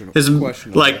 yeah. Questionable.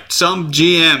 Some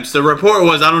GMs. The report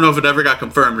was, I don't know if it ever got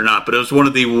confirmed or not, but it was one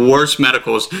of the worst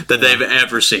medicals that they've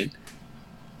ever seen.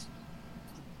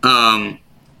 I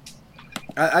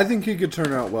think he could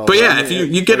turn out well. But yeah, if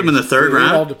you get him in the third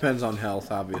round, it all depends on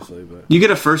health, obviously. But you get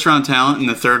a first round talent in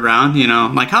the third round.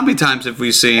 How many times have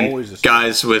we seen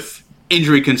guys with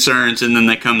injury concerns, and then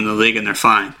they come in the league and they're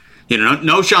fine?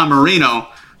 No Sean Marino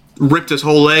ripped his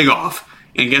whole leg off,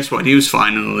 and guess what? He was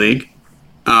fine in the league.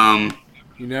 You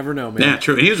never know, man. Yeah,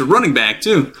 true. And he was a running back,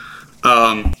 too.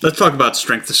 Let's talk about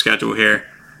strength of schedule here.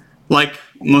 Like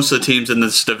most of the teams in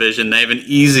this division, they have an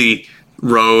easy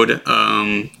road,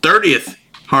 30th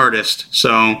hardest.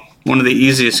 So one of the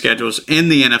easiest schedules in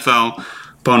the NFL.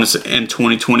 Bonus in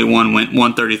 2021 went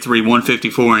 133,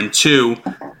 154, and 2.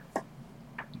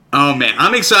 Oh, man.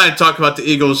 I'm excited to talk about the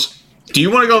Eagles. Do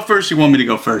you want to go first or you want me to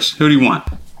go first? Who do you want?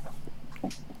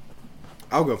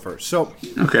 I'll go first. So,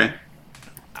 okay.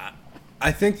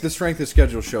 I think the strength of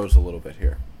schedule shows a little bit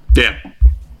here. Yeah.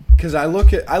 Because I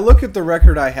look at the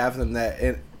record I have them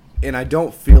and I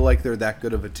don't feel like they're that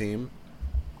good of a team.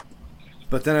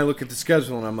 But then I look at the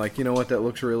schedule and I'm like, you know what, that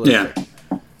looks realistic.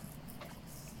 Yeah.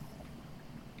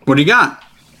 What do you got?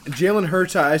 Jalen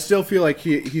Hurts, I still feel like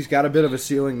he's got a bit of a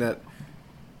ceiling that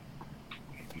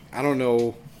I don't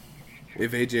know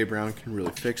if A.J. Brown can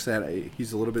really fix that.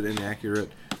 He's a little bit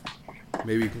inaccurate.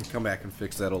 Maybe he can come back and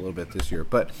fix that a little bit this year.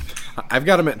 But I've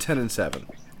got him at 10-7.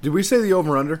 Did we say the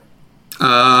over-under?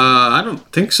 I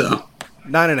don't think so.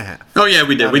 9.5. Oh, yeah,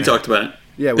 we did. We talked about it.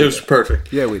 Yeah, it was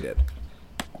perfect. Yeah, we did.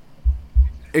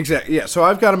 Exactly. Yeah, so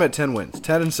I've got him at 10 wins.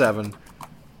 10-7.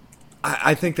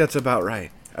 I think that's about right.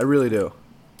 I really do.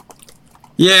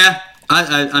 Yeah,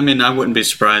 I mean, I wouldn't be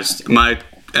surprised. My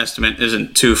estimate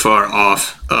isn't too far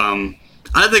off.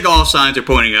 I think all signs are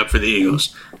pointing up for the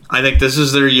Eagles. I think this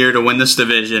is their year to win this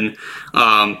division.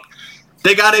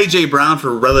 They got A.J. Brown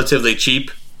for relatively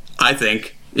cheap, I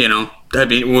think. You know, I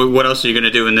mean, what else are you going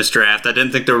to do in this draft? I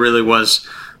didn't think there really was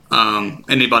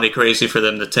anybody crazy for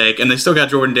them to take. And they still got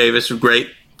Jordan Davis, a great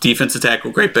defensive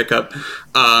tackle, great pickup.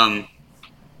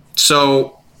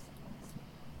 So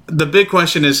the big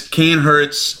question is, can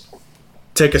Hurts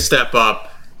take a step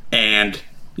up and,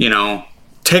 you know,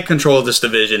 take control of this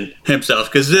division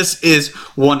himself? Because this is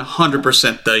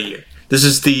 100% the year. This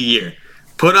is the year.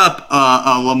 Put up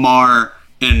a Lamar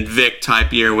and Vic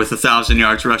type year with 1,000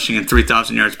 yards rushing and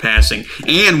 3,000 yards passing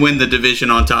and win the division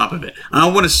on top of it. I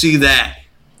want to see that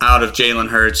out of Jalen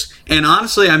Hurts. And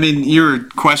honestly, I mean, you're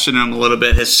questioning him a little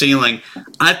bit, his ceiling.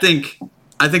 I think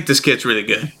this kid's really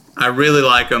good. I really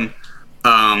like him.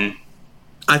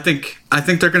 I think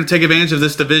they're going to take advantage of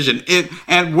this division.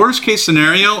 At worst case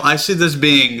scenario, I see this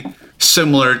being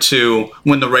similar to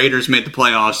when the Raiders made the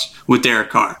playoffs with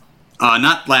Derek Carr.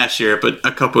 Not last year, but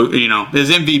a couple, you know, his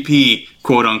MVP,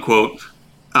 quote unquote,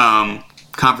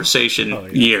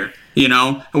 conversation year, you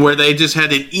know, where they just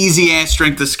had an easy ass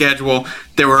strength of schedule.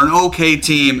 They were an okay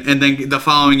team. And then the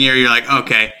following year, you're like,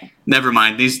 okay, never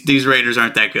mind. These Raiders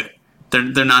aren't that good.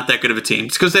 They're not that good of a team.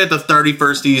 It's because they had the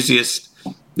 31st easiest,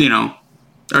 you know,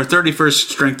 or 31st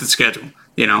strength of schedule,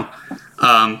 you know,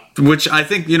 which I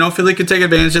think, you know, Philly could take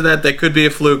advantage of that. That could be a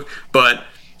fluke. But,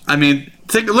 I mean,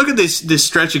 look at this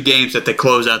stretch of games that they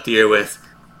close out the year with.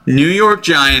 New York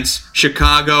Giants,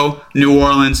 Chicago, New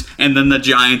Orleans, and then the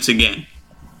Giants again.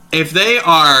 If they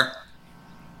are,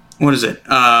 what is it?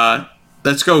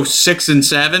 Let's go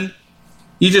 6-7.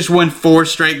 You just win 4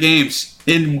 straight games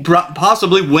and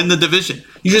possibly win the division.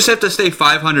 You just have to stay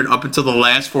 500 up until the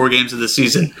last 4 games of the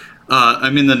season.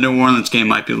 I mean, the New Orleans game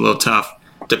might be a little tough,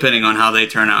 depending on how they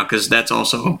turn out, because that's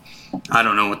also, I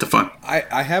don't know what the fuck.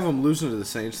 I have them losing to the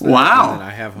Saints there, wow. And then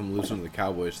I have them losing to the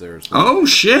Cowboys there as well. Oh,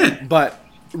 shit. But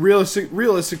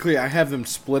realistically, I have them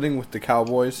splitting with the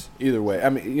Cowboys either way. I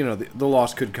mean, you know, the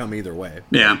loss could come either way.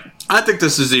 Yeah. I think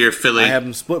this is the year Philly. I have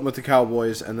them splitting with the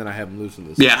Cowboys, and then I have them losing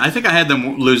this. Yeah, I think I had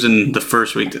them losing the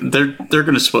first week. They're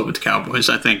going to split with the Cowboys,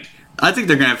 I think. I think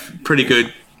they're going to have pretty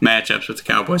good matchups with the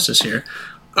Cowboys this year.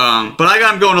 But I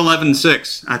got them going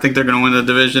 11-6. I think they're going to win the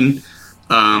division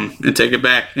and take it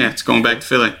back. Yeah, it's going back to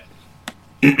Philly.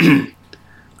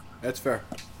 That's fair.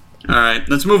 All right,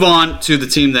 let's move on to the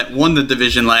team that won the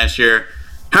division last year.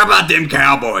 How about them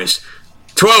Cowboys?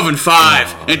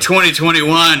 12-5 in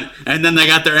 2021, and then they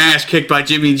got their ass kicked by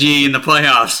Jimmy G in the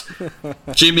playoffs.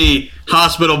 Jimmy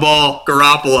hospital ball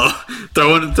Garoppolo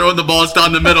throwing the balls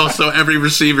down the middle so every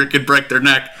receiver could break their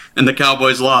neck, and the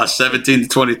Cowboys lost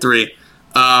 17-23.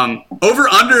 Over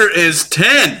under is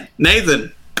 10.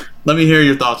 Nathan, let me hear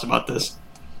your thoughts about this.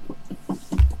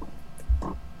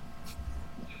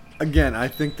 Again, I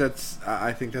think that's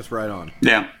right on.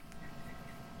 Yeah.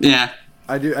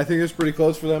 I do. I think it's pretty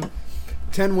close for them.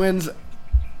 10 wins.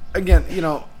 Again, you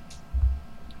know,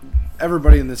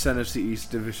 everybody in this NFC East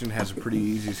division has a pretty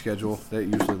easy schedule that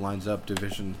usually lines up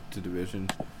division to division.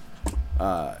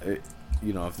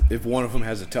 You know, if one of them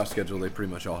has a tough schedule, they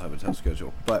pretty much all have a tough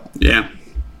schedule. But yeah,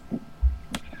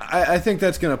 I think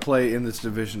that's going to play in this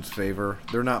division's favor.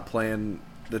 They're not playing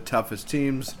the toughest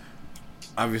teams.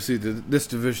 Obviously, this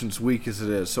division's weak as it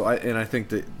is. So I think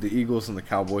that the Eagles and the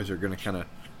Cowboys are going to kind of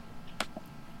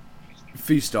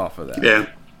feast off of that. Yeah.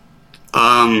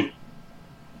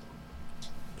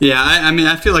 Yeah, I mean,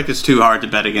 I feel like it's too hard to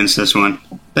bet against this one.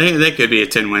 They could be a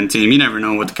 10-win team. You never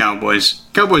know with the Cowboys.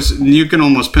 Cowboys, you can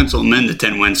almost pencil them into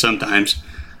 10 wins sometimes.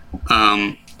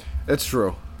 That's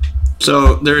true.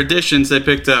 So their additions, they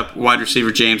picked up wide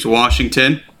receiver James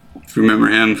Washington, if you remember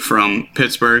him from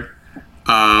Pittsburgh.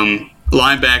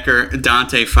 Linebacker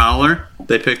Dante Fowler,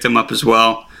 they picked him up as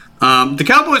well. The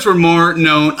Cowboys were more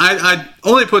known. I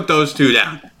only put those two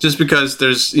down just because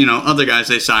there's other guys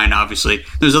they signed. Obviously,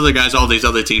 there's other guys all these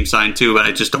other teams signed too, but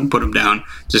I just don't put them down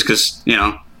just because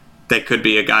they could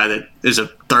be a guy that is a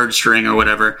third string or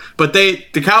whatever. But the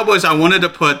Cowboys, I wanted to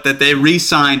put that they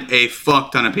re-signed a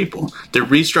fuck ton of people. They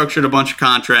restructured a bunch of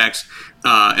contracts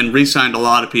and re-signed a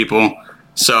lot of people.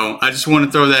 So I just want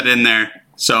to throw that in there.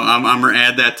 So I'm gonna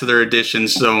add that to their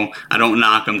additions so I don't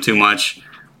knock them too much.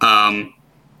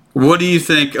 What do you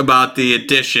think about the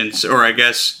additions, or I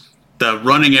guess the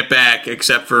running it back,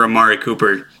 except for Amari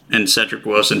Cooper and Cedric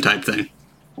Wilson type thing?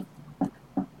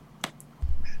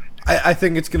 I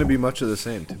think it's going to be much of the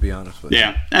same, to be honest with you.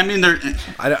 Yeah, I mean,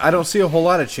 I don't see a whole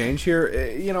lot of change here.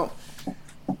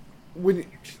 When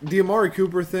the Amari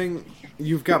Cooper thing,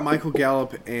 you've got Michael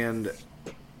Gallup and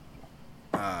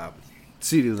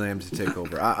CeeDee Lamb to take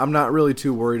over. I'm not really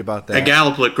too worried about that.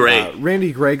 Gallup looked great.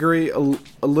 Randy Gregory a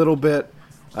little bit.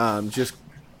 Just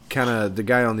kind of the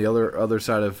guy on the other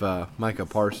side of Micah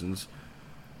Parsons.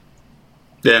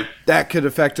 Yeah. That could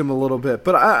affect him a little bit,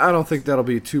 but I don't think that'll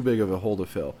be too big of a hole to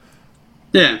fill.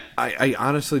 Yeah. I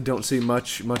honestly don't see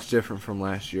much different from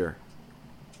last year.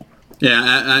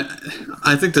 Yeah,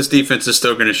 I think this defense is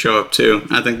still going to show up too.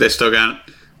 I think they still got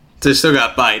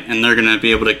bite, and they're going to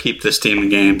be able to keep this team in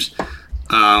games.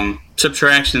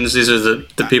 Subtractions, these are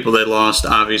the people they lost,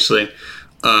 obviously.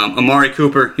 Amari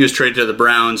Cooper, he was traded to the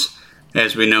Browns,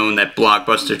 as we know, in that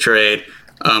blockbuster trade.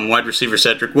 Wide receiver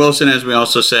Cedric Wilson, as we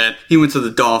also said, he went to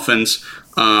the Dolphins.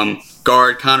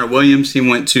 Guard Connor Williams, he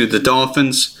went to the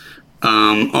Dolphins.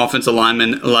 Offensive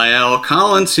lineman La'el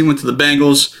Collins, he went to the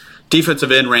Bengals.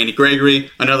 Defensive end Randy Gregory,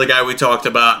 another guy we talked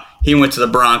about, he went to the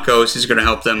Broncos. He's going to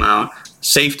help them out.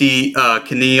 Safety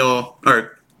Keanu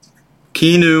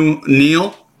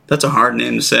Neal, that's a hard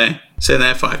name to say. Say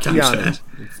that 5 times fast.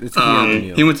 It's Keanu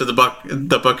Neal. He went to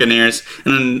the Buccaneers,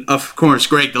 and then of course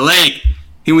Greg the Leg,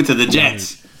 he went to the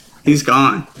Jets. He's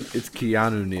gone. It's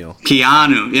Keanu Neal.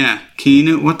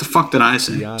 Keanu. What the fuck did I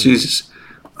say? Keanu. Jesus.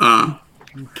 I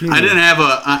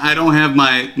don't have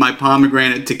my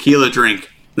pomegranate tequila drink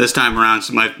this time around,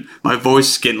 so my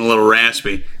voice is getting a little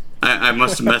raspy. I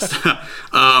must have messed up.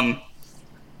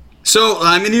 So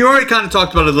I mean, you already kind of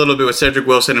talked about it a little bit with Cedric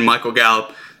Wilson and Michael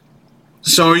Gallup.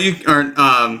 So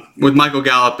with Michael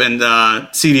Gallup and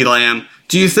CeeDee Lamb,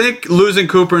 do you think losing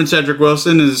Cooper and Cedric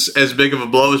Wilson is as big of a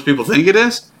blow as people think it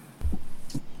is?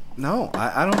 No,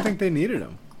 I don't think they needed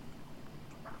him.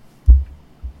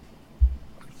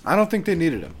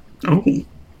 Oh,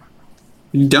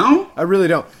 you don't? I really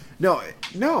don't. No.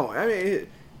 I mean,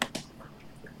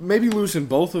 maybe losing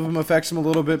both of them affects them a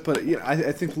little bit, but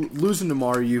I think losing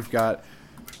Amari, you've got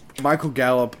Michael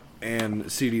Gallup and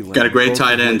CeeDee Lamb. Got a great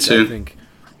tight end too. I think.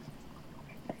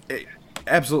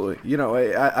 Absolutely.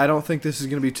 I don't think this is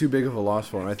going to be too big of a loss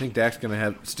for him. I think Dak's going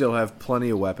to still have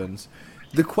plenty of weapons.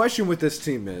 The question with this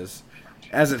team is,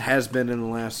 as it has been in the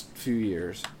last few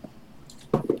years,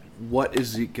 what is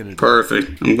Zeke going to do?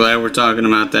 Perfect. I'm glad we're talking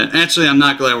about that. Actually, I'm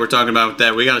not glad we're talking about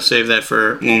that. We got to save that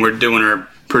for when we're doing our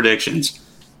predictions.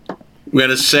 We got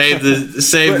to save the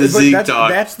Zeke talk.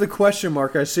 That's the question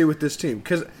mark I see with this team,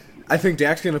 because I think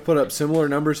Dak's going to put up similar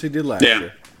numbers he did last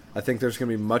year. I think there's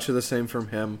going to be much of the same from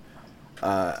him.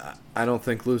 I don't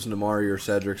think losing Amari or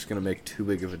Cedric's going to make too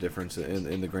big of a difference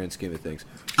in the grand scheme of things.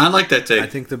 I like that take. I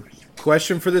think the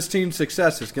question for this team's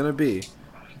success is going to be,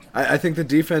 I think the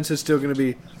defense is still going to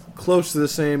be close to the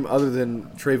same, other than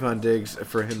Trayvon Diggs.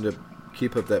 For him to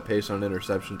keep up that pace on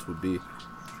interceptions would be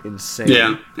insane.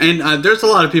 Yeah, and there's a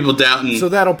lot of people doubting. So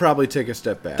that'll probably take a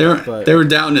step back. They were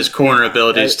doubting his corner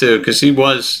abilities too, because he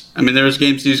was. I mean, there was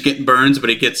games he was getting burns, but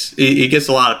he gets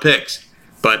a lot of picks.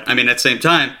 But I mean, at the same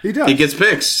time, he gets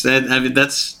picks.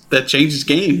 That changes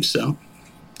games. So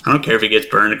I don't care if he gets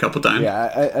burned a couple times.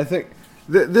 Yeah, I think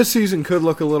this season could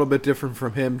look a little bit different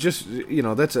from him. Just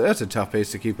that's a tough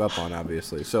pace to keep up on,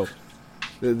 obviously. So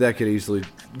that could easily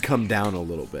come down a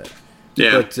little bit.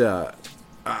 Yeah. But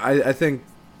I think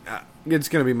it's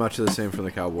going to be much of the same from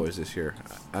the Cowboys this year.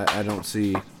 I don't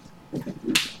see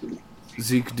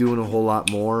Zeke doing a whole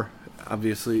lot more.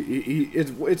 Obviously,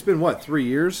 it's been, 3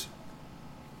 years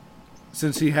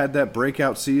since he had that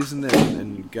breakout season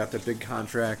and got that big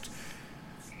contract.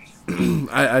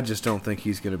 I just don't think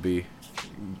he's going to be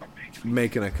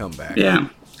making a comeback. Yeah.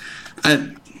 I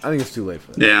think it's too late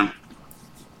for that. Yeah.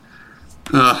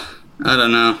 I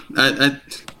don't know.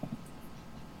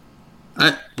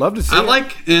 I Love to see. I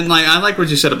like what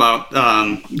you said about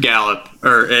Gallup.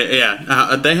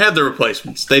 They have the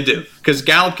replacements. They do, because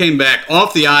Gallup came back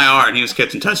off the IR and he was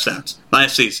catching touchdowns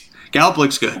last season. Gallup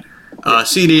looks good.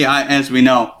 CD, as we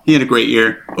know, he had a great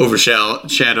year,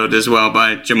 overshadowed as well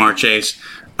by Jamar Chase.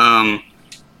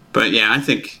 But yeah, I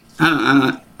think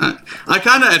I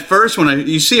kind of at first when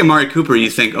you see Amari Cooper,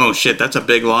 you think, oh shit, that's a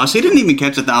big loss. He didn't even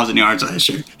catch 1,000 yards last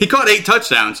year. He caught 8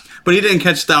 touchdowns, but he didn't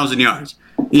catch 1,000 yards.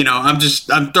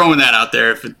 I'm throwing that out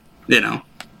there.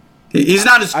 He's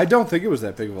not as. I don't think it was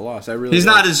that big of a loss. He's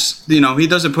not as. He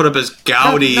doesn't put up as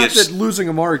gaudy. Not that losing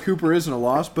Amari Cooper isn't a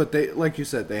loss, but they, like you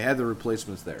said, they had the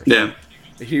replacements there. Yeah.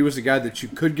 He was a guy that you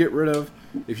could get rid of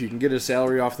if you can get his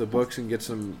salary off the books and get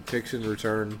some picks in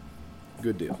return.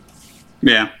 Good deal.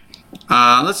 Yeah.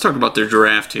 Let's talk about their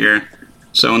draft here.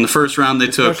 So in the first round,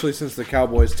 especially since the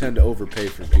Cowboys tend to overpay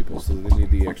for people, so they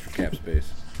need the extra cap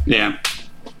space. Yeah.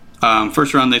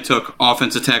 First round, they took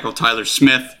offensive tackle Tyler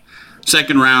Smith.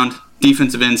 Second round,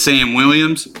 defensive end Sam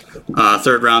Williams.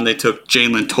 Third round, they took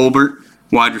Jalen Tolbert,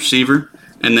 wide receiver.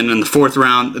 And then in the fourth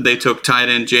round, they took tight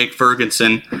end Jake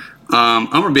Ferguson.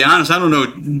 I'm going to be honest, I don't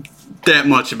know that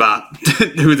much about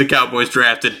who the Cowboys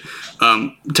drafted.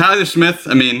 Tyler Smith,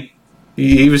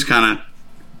 he was kind of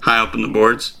high up in the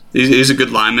boards. He's a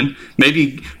good lineman.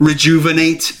 Maybe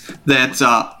rejuvenate that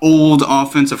old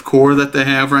offensive core that they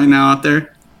have right now out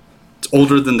there. It's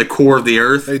older than the core of the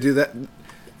earth. They do that.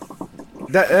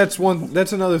 That's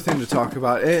another thing to talk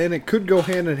about, and it could go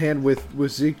hand in hand with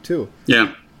Zeke too.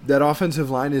 Yeah, that offensive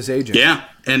line is aging. Yeah,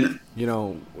 and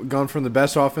gone from the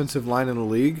best offensive line in the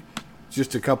league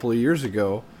just a couple of years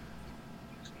ago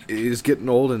is getting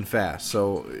old and fast.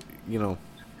 So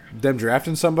them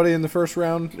drafting somebody in the first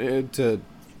round to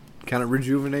kind of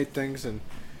rejuvenate things, and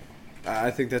I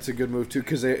think that's a good move too,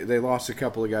 because they lost a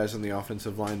couple of guys on the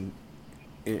offensive line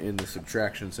in the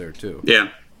subtractions there too. Yeah.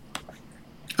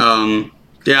 I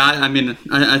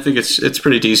think it's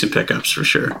pretty decent pickups for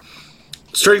sure.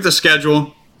 Strength of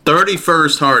schedule,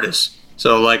 31st hardest.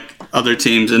 So like other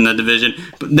teams in the division,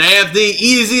 but they have the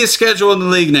easiest schedule in the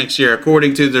league next year,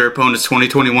 according to their opponent's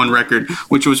 2021 record,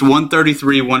 which was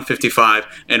 133, 155,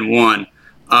 and 1.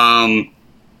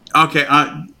 Okay,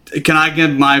 can I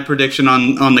give my prediction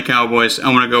on the Cowboys?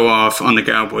 I want to go off on the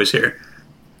Cowboys here.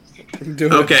 Do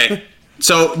it. Okay.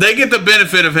 So they get the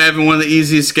benefit of having one of the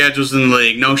easiest schedules in the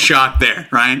league. No shock there,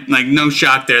 right? Like, no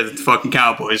shock there that the fucking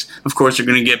Cowboys, of course, are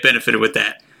going to get benefited with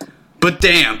that. But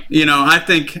damn, I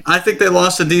think they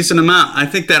lost a decent amount. I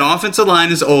think that offensive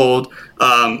line is old.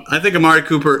 I think Amari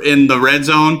Cooper in the red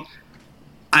zone,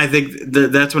 I think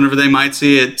that's whenever they might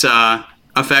see it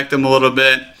affect them a little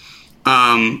bit.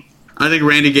 I think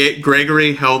Randy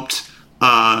Gregory helped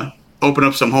open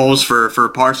up some holes for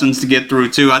Parsons to get through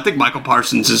too. I think Michael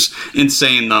Parsons is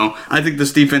insane though. I think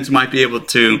this defense might be able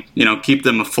to, keep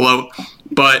them afloat.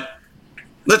 But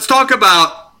let's talk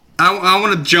about, I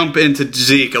want to jump into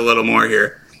Zeke a little more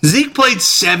here. Zeke played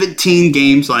 17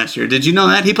 games last year. Did you know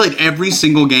that? He played every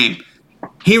single game.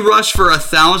 He rushed for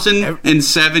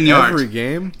 1,007 yards. Every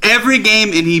game? Every game,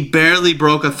 and he barely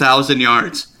broke 1,000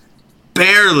 yards.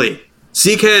 Barely.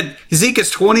 Zeke is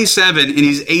 27 and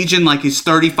he's aging like he's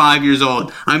 35 years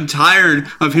old. I'm tired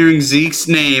of hearing Zeke's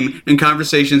name in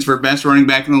conversations for best running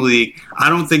back in the league.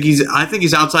 I think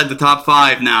he's outside the top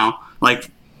 5 now. Like,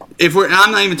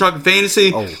 I'm not even talking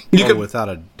fantasy. Without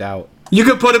a doubt. You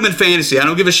could put him in fantasy. I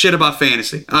don't give a shit about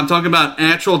fantasy. I'm talking about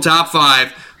actual top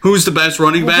 5. Who's the best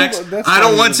running backs? I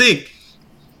don't want Zeke.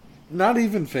 Not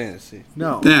even fantasy.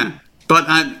 No. Yeah, but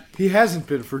he hasn't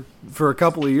been for a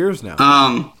couple of years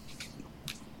now.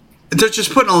 They're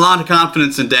just putting a lot of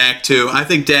confidence in Dak too. I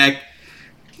think Dak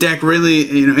really,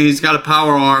 he's got a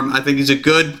power arm. I think he's a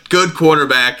good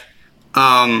quarterback.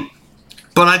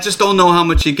 But I just don't know how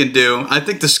much he can do. I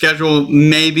think the schedule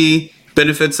maybe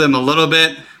benefits them a little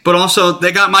bit. But also,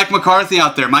 they got Mike McCarthy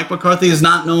out there. Mike McCarthy is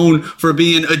not known for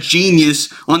being a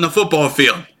genius on the football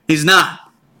field. He's not.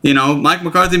 Mike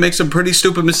McCarthy makes some pretty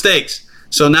stupid mistakes.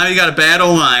 So now you got a bad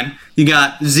O-line. You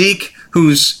got Zeke,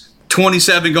 who's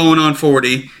 27 going on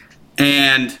 40.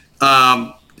 And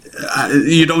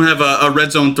you don't have a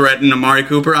red zone threat in Amari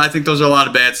Cooper. I think those are a lot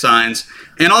of bad signs.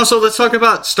 And also, let's talk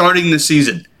about starting the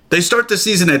season. They start the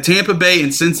season at Tampa Bay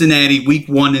and Cincinnati week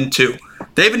 1 and 2.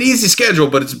 They have an easy schedule,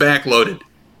 but it's backloaded.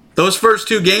 Those first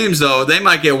 2 games, though, they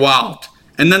might get walloped.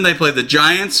 And then they play the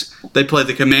Giants, they play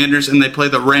the Commanders, and they play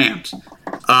the Rams.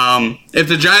 If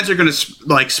the Giants are going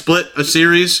to split a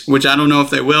series, which I don't know if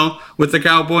they will with the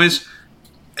Cowboys,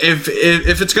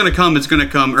 if it's going to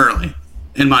come early,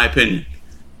 in my opinion.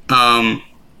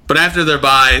 But after their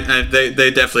bye,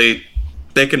 they definitely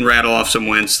they can rattle off some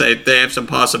wins. They have some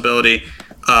possibility.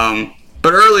 But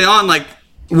early on, like,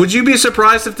 would you be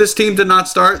surprised if this team did not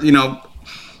start,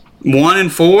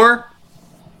 1-4?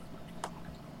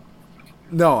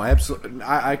 No, absolutely.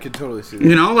 I could totally see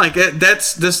that.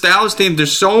 That's this Dallas team.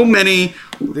 There's so many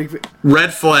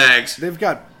red flags. They've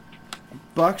got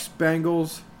Bucks,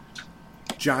 Bengals,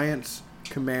 Giants,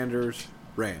 Commanders,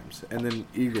 Rams, and then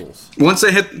Eagles. Once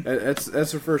they hit, that's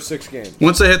their first 6 games.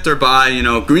 Once they hit their bye,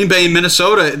 Green Bay and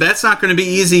Minnesota, that's not going to be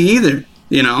easy either.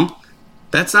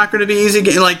 That's not going to be easy.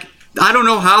 Like, I don't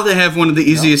know how they have one of the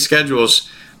easiest schedules.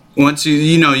 Once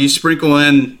you sprinkle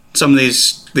in some of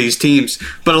these teams,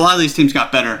 but a lot of these teams got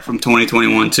better from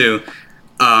 2021 too.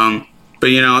 But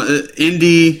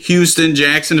Indy, Houston,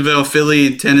 Jacksonville, Philly,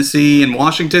 and Tennessee, and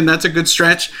Washington, that's a good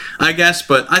stretch, I guess.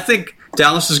 But I think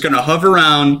Dallas is going to hover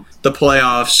around the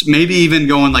playoffs, maybe even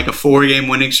go on like a 4-game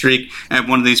winning streak at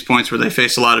one of these points where they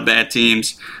face a lot of bad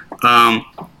teams.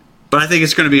 But I think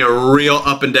it's going to be a real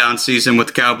up and down season with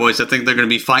the Cowboys. I think they're going to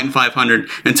be fighting 500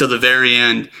 until the very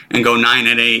end and go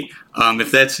 9-8.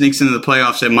 If that sneaks into the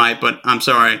playoffs, it might. But I'm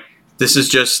sorry, this is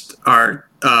just our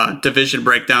division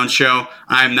breakdown show.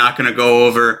 I'm not going to go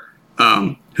over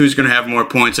who's going to have more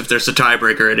points if there's a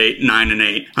tiebreaker at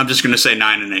 9-8. I'm just going to say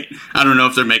 9-8. I don't know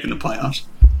if they're making the playoffs.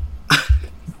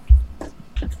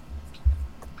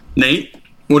 Nate,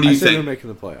 what do you think? They're making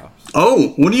the playoffs.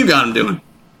 Oh, what do you got them doing?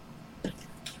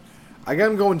 I got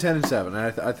them going 10-7, and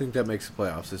I think that makes the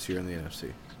playoffs this year in the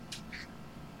NFC.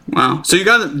 Wow. So do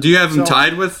you have them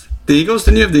tied with the Eagles?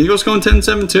 Didn't you have the Eagles going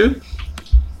 10-7 too?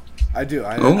 I do.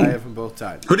 I have them both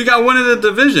tied. Who do you got winning the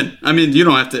division? I mean, you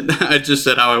don't have to. I just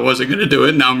said how I wasn't going to do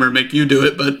it. Now I'm going to make you do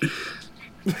it, but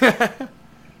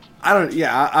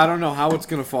I don't know how it's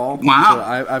going to fall. Wow. So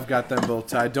I've got them both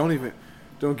tied. Don't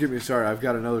get me started. I've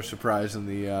got another surprise in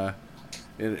the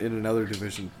in another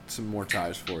division. Some more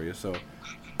ties for you. So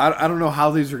I don't know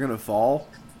how these are going to fall,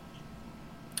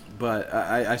 but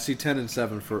I see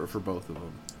 10-7 for both of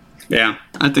them. Yeah,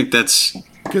 I think that's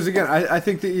because again, I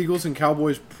think the Eagles and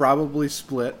Cowboys probably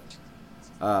split.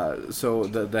 So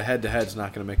the head-to-head's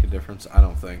not going to make a difference, I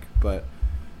don't think. But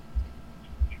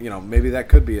maybe that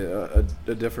could be a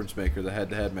difference maker, the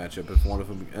head-to-head matchup, if one of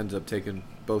them ends up taking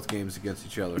both games against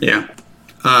each other. Yeah.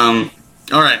 All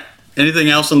right. Anything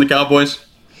else on the Cowboys?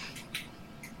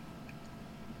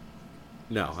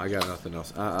 No, I got nothing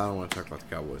else. I don't want to talk about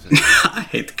the Cowboys anymore. I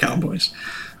hate the Cowboys.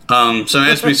 So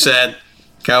as we said,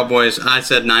 Cowboys, I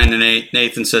said 9-8.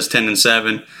 Nathan says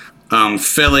 10-7.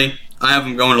 Philly, I have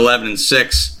them going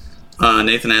 11-6.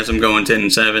 Nathan has them going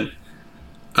 10-7.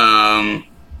 And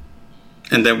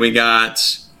then we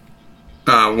got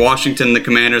Washington, the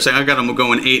Commanders. I got them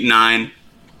going 8-9.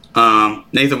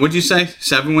 Nathan, what'd you say?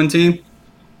 7-win team?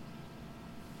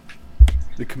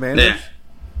 The Commanders? Yeah.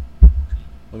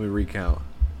 Let me recount.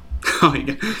 Are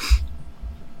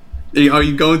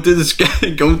you going through the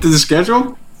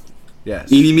schedule?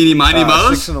 Yes. Eeny, meeny, miny,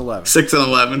 mo's? 6-11.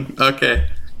 6-11. Okay.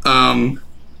 And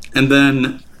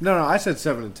then. No, I said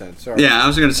 7-10. Sorry. Yeah, I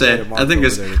was going to say. I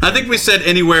think we said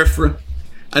anywhere from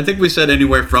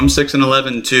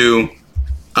 6-11 to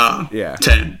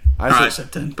 10. I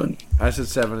said 10, but I said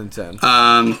 7-10.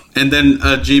 And then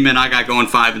G-Man, I got going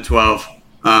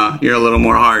 5-12. You're a little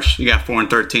more harsh. You got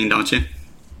 4-13, don't you?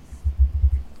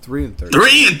 3-13.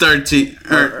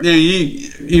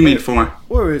 3-13. You mean 4.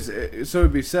 What was it? So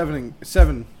it'd be 17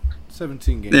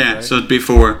 games. Yeah, right? so it'd be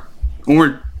 4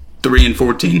 or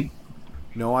 3-14.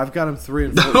 No, I've got them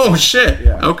 3-14. Oh shit!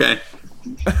 Yeah. Okay.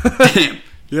 Damn.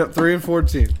 Yep,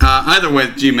 3-14. Either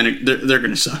way, G-Men, they're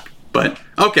gonna suck. But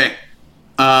okay,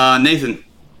 Nathan,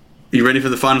 you ready for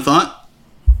the final thought?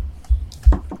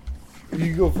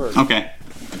 You go first. Okay.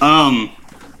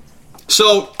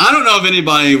 So I don't know if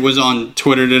anybody was on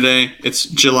Twitter today. It's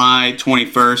July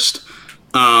 21st.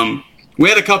 We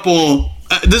had a couple.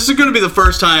 This is going to be the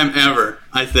first time ever,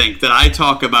 I think, that I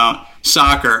talk about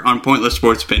soccer on Pointless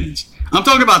Sports Opinions. I'm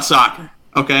talking about soccer.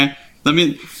 Okay,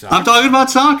 I'm talking about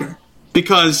soccer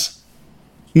because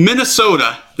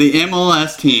Minnesota, the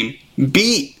MLS team,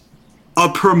 beat a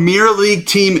Premier League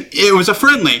team. It was a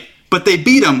friendly, but they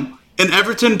beat them. And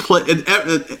Everton.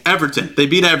 They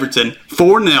beat Everton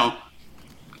 4-0.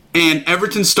 And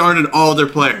Everton started all their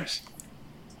players.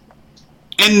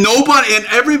 And nobody,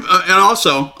 and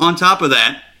also on top of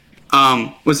that,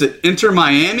 was it Inter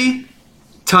Miami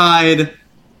tied?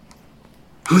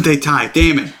 Who'd they tie?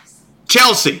 Damn it,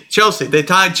 Chelsea. They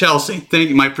tied Chelsea. Thank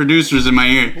you, my producers in my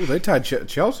ear. Oh, they tied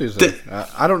Chelsea's.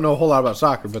 I don't know a whole lot about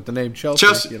soccer, but the name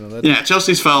Chelsea.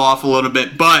 Chelsea's fell off a little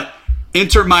bit, but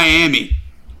Inter Miami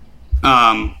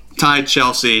tied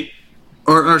Chelsea.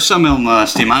 Or some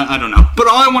MLS team, I don't know. But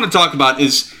all I want to talk about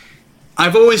is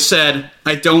I've always said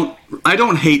I don't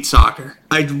hate soccer.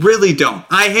 I really don't.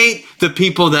 I hate the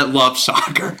people that love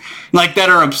soccer, like that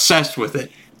are obsessed with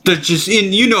it. That just,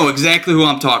 and you know exactly who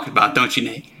I'm talking about, don't you,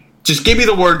 Nate? Just give me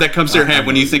the word that comes to your head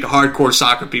when you think of hardcore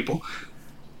soccer people.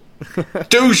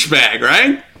 Douchebag,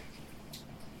 right?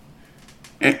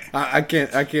 I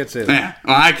can't say that. Yeah,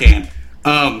 well, I can.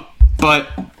 But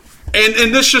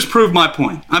and this just proved my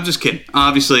point. I'm just kidding.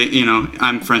 Obviously, you know,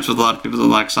 I'm friends with a lot of people that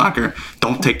like soccer.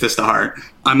 Don't take this to heart.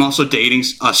 I'm also dating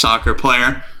a soccer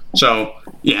player, so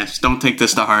yes, don't take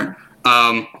this to heart.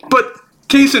 But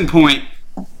case in point,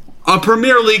 a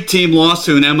Premier League team lost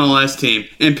to an MLS team,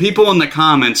 and people in the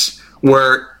comments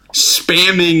were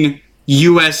spamming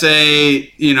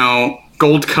USA, you know,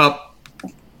 Gold Cup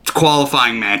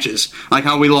qualifying matches, like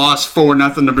how we lost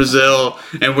 4-0 to Brazil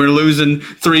and we're losing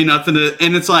 3-0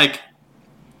 and it's like,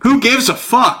 who gives a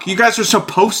fuck? You guys are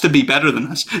supposed to be better than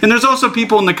us. And there's also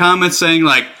people in the comments saying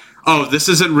like, oh, this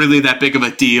isn't really that big of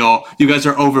a deal, you guys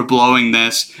are overblowing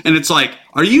this. And it's like,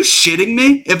 are you shitting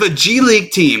me? If a G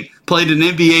League team played an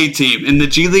NBA team and the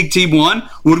G League team won,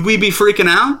 would we be freaking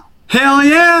out? Hell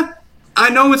yeah. I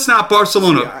know it's not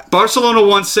Barcelona. Barcelona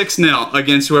won 6-0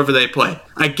 against whoever they played.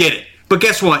 I get it. But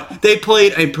guess what? They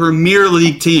played a Premier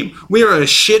League team. We are a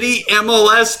shitty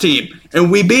MLS team,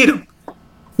 and we beat them.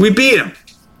 We beat them.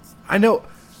 I know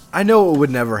it would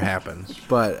never happen,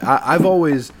 but I've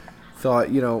always thought,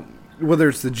 you know, whether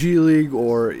it's the G League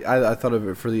or I thought of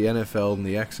it for the NFL and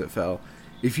the XFL,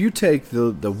 if you take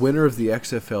the winner of the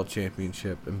XFL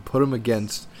championship and put them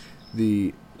against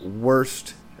the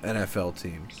worst NFL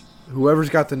team, whoever's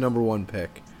got the number one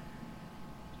pick,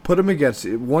 put them against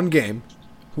one game.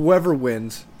 Whoever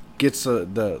wins gets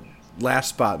the last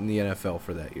spot in the NFL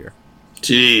for that year.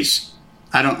 Jeez,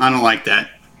 I don't like that.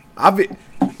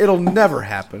 It'll never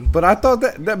happen, but I thought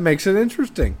that makes it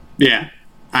interesting. Yeah,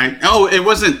 it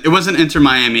wasn't Inter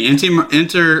Miami.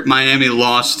 Inter Miami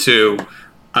lost to.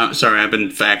 Sorry, I've been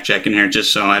fact checking here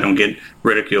just so I don't get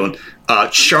ridiculed.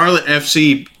 Charlotte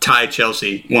FC tied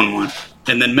Chelsea 1-1,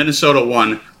 and then Minnesota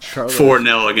won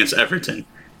 4-0 against Everton.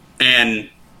 And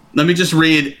let me just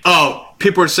read. Oh,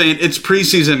 people are saying it's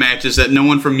preseason matches that no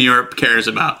one from Europe cares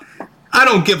about. I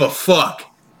don't give a fuck.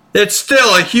 It's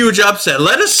still a huge upset.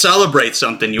 Let us celebrate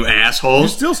something, you assholes. You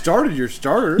still started your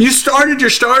starters. You started your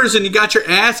starters and you got your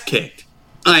ass kicked.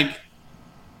 Like,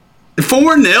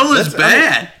 4-0 is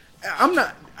bad. I'm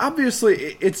not.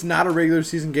 Obviously, it's not a regular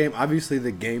season game. Obviously,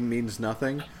 the game means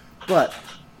nothing. But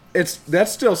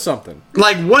that's still something.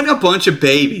 Like, what a bunch of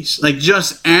babies. Like,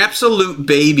 just absolute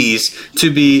babies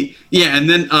to be... Yeah, and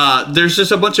then there's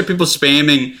just a bunch of people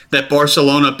spamming that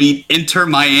Barcelona beat Inter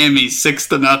Miami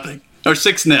 6-0. Or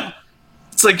 6-0.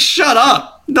 It's like, shut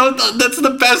up. No, that's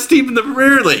the best team in the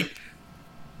Premier League.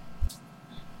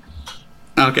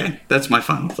 Okay, that's my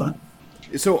final thought.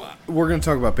 So, we're going to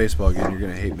talk about baseball again. You're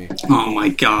going to hate me. Oh, my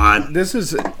God.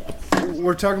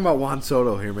 We're talking about Juan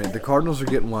Soto here, man. The Cardinals are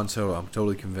getting Juan Soto. I'm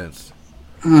totally convinced.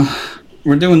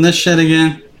 We're doing this shit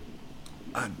again?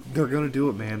 They're going to do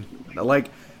it, man. Like,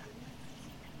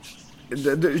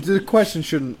 the question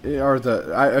shouldn't,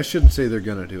 I shouldn't say they're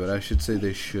going to do it. I should say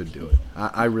they should do it.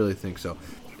 I really think so.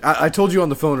 I told you on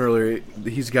the phone earlier,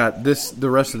 he's got the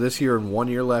rest of this year and 1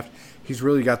 year left. He's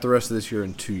really got the rest of this year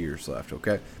and 2 years left,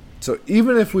 okay? So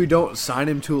even if we don't sign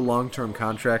him to a long-term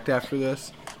contract after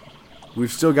this,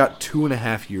 we've still got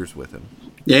 2.5 years with him.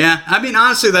 Yeah, I mean,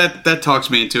 honestly, that talks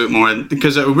me into it more,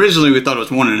 because originally we thought it was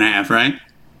 1.5, right?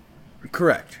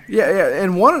 Correct. Yeah,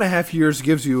 and 1.5 years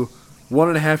gives you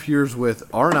 1.5 years with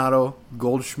Arenado,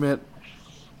 Goldschmidt,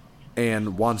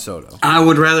 and Juan Soto. I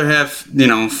would rather have, 5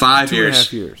 years.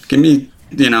 2.5 years. Give me,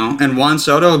 and Juan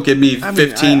Soto, give me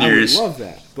 15 years. I would love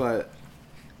that, but...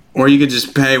 Or you could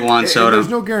just pay Juan Soto. There's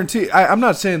no guarantee. I'm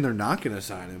not saying they're not going to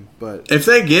sign him, but... If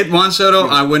they get Juan Soto,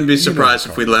 I wouldn't be surprised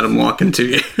if we let him walk in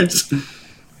 2 years.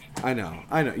 I know.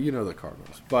 You know the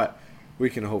Cardinals, but we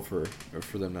can hope for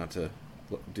them not to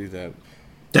do that.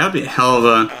 That would be a hell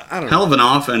of an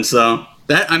offense, though.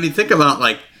 Think about,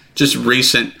 like, just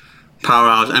recent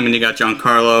powerhouse. I mean, you got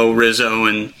Giancarlo, Rizzo,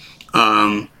 and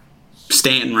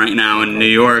Stanton right now in New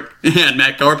York. And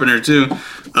Matt Carpenter, too.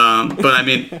 But, I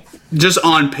mean, just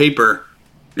on paper,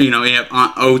 you have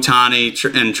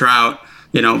Ohtani and Trout,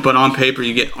 but on paper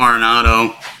you get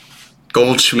Arenado,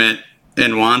 Goldschmidt,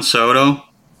 and Juan Soto.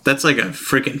 That's like a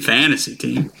freaking fantasy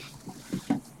team.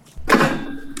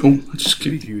 Oh, that's just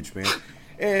huge, man.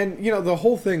 And, the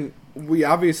whole thing, we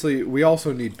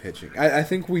also need pitching. I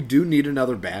think we do need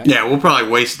another bat. Yeah, we'll probably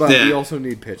waste that. But we also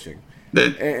need pitching.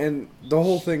 And the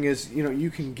whole thing is, you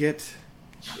can get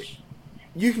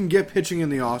pitching in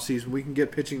the offseason. We can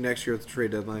get pitching next year at the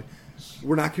trade deadline.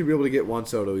 we're not going to be able to get Juan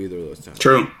Soto either of those times.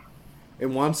 True.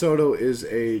 And Juan Soto is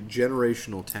a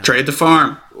generational talent. Trade the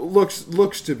farm.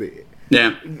 Looks to be.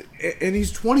 Yeah. And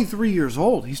he's 23 years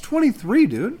old. He's 23,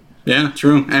 dude. Yeah,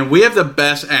 true. And we have the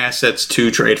best assets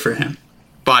to trade for him.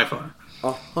 By far.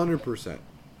 100%.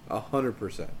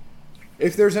 100%.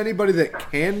 If there's anybody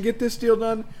that can get this deal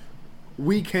done,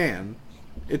 we can.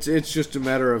 It's just a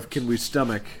matter of can we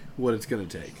stomach what it's going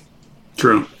to take.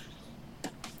 True.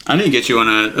 I need to get you on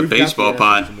a baseball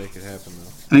pod. To make it happen,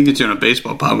 though. I need to get you on a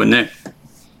baseball pod with Nick.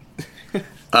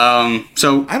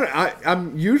 So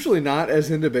I'm usually not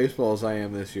as into baseball as I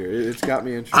am this year. It's got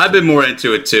me interested. I've been more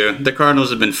into it too. The Cardinals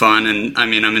have been fun, and I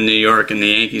mean I'm in New York, and the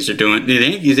Yankees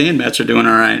and Mets are doing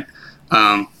all right.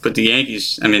 But the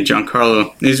Yankees, I mean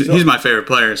Giancarlo, he's my favorite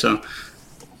player. So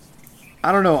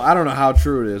I don't know how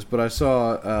true it is, but I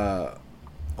saw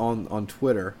on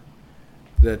Twitter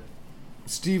that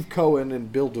Steve Cohen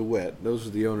and Bill DeWitt, those are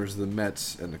the owners of the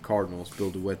Mets and the Cardinals.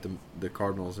 Bill DeWitt, the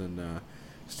Cardinals, and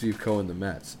Steve Cohen, the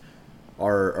Mets,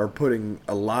 are putting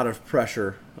a lot of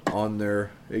pressure on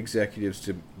their executives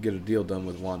to get a deal done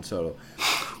with Juan Soto.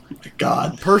 Oh my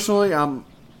God. Personally,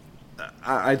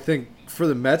 I think for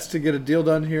the Mets to get a deal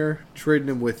done here, trading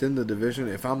him within the division,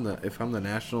 if I'm the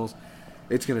Nationals,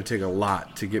 it's going to take a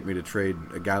lot to get me to trade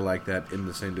a guy like that in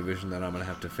the same division that I'm going to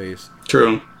have to face.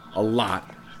 True. A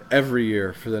lot every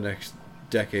year for the next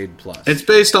decade plus. It's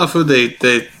based off who they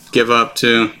give up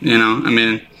to, you know. I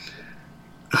mean,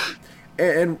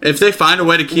 and if they find a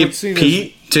way to keep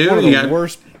Pete too, one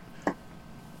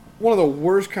of the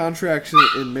worst contracts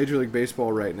in Major League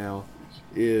Baseball right now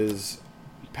is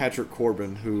Patrick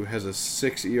Corbin, who has a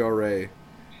 6 ERA,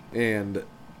 and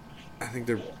I think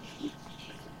they're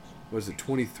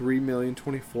 23 million,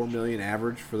 24 million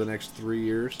average for the next 3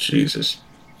 years. Jesus.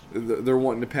 They're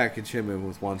wanting to package him in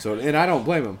with Juan Soto, and I don't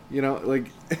blame him. You know, like,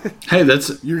 hey,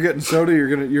 that's you're getting Soto,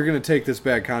 you're gonna take this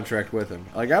bad contract with him.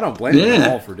 Like, I don't blame him at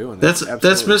all for doing that.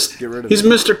 He's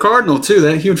Mr. Cardinal too.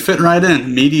 That he would fit right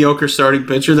in. Mediocre starting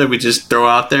pitcher that we just throw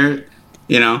out there,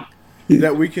 you know.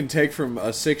 That we can take from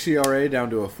a 6 ERA down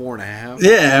to a 4.5.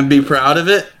 Yeah, and be proud of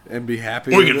it. And be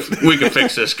happy. We can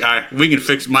fix this guy. We can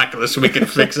fix Michaelis. We can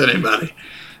fix anybody.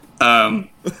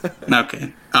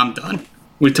 Okay, I'm done.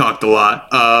 We talked a lot.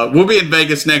 We'll be in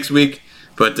Vegas next week,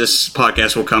 but this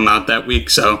podcast will come out that week.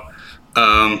 So,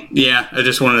 yeah, I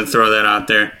just wanted to throw that out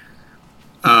there.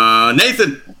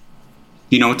 Nathan,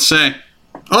 you know what to say.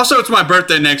 Also, it's my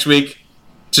birthday next week.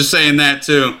 Just saying that,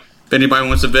 too. If anybody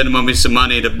wants to Venmo me some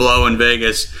money to blow in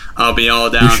Vegas, I'll be all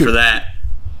down for that.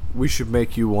 We should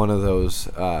make you one of those,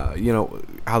 you know,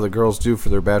 how the girls do for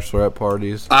their bachelorette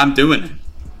parties. I'm doing it.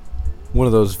 One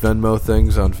of those Venmo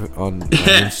things on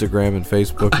Instagram and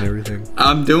Facebook and everything.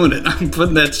 I'm doing it. I'm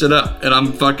putting that shit up, and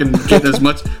I'm fucking getting as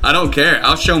much. I don't care.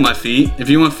 I'll show my feet. If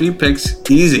you want feet pics,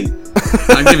 easy.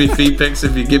 I'll give you feet pics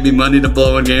if you give me money to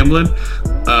blow in gambling.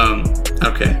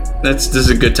 Okay, this is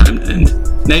a good time to end.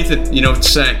 Nathan, you know what to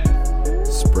say.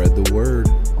 Spread the word.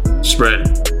 Spread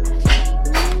it.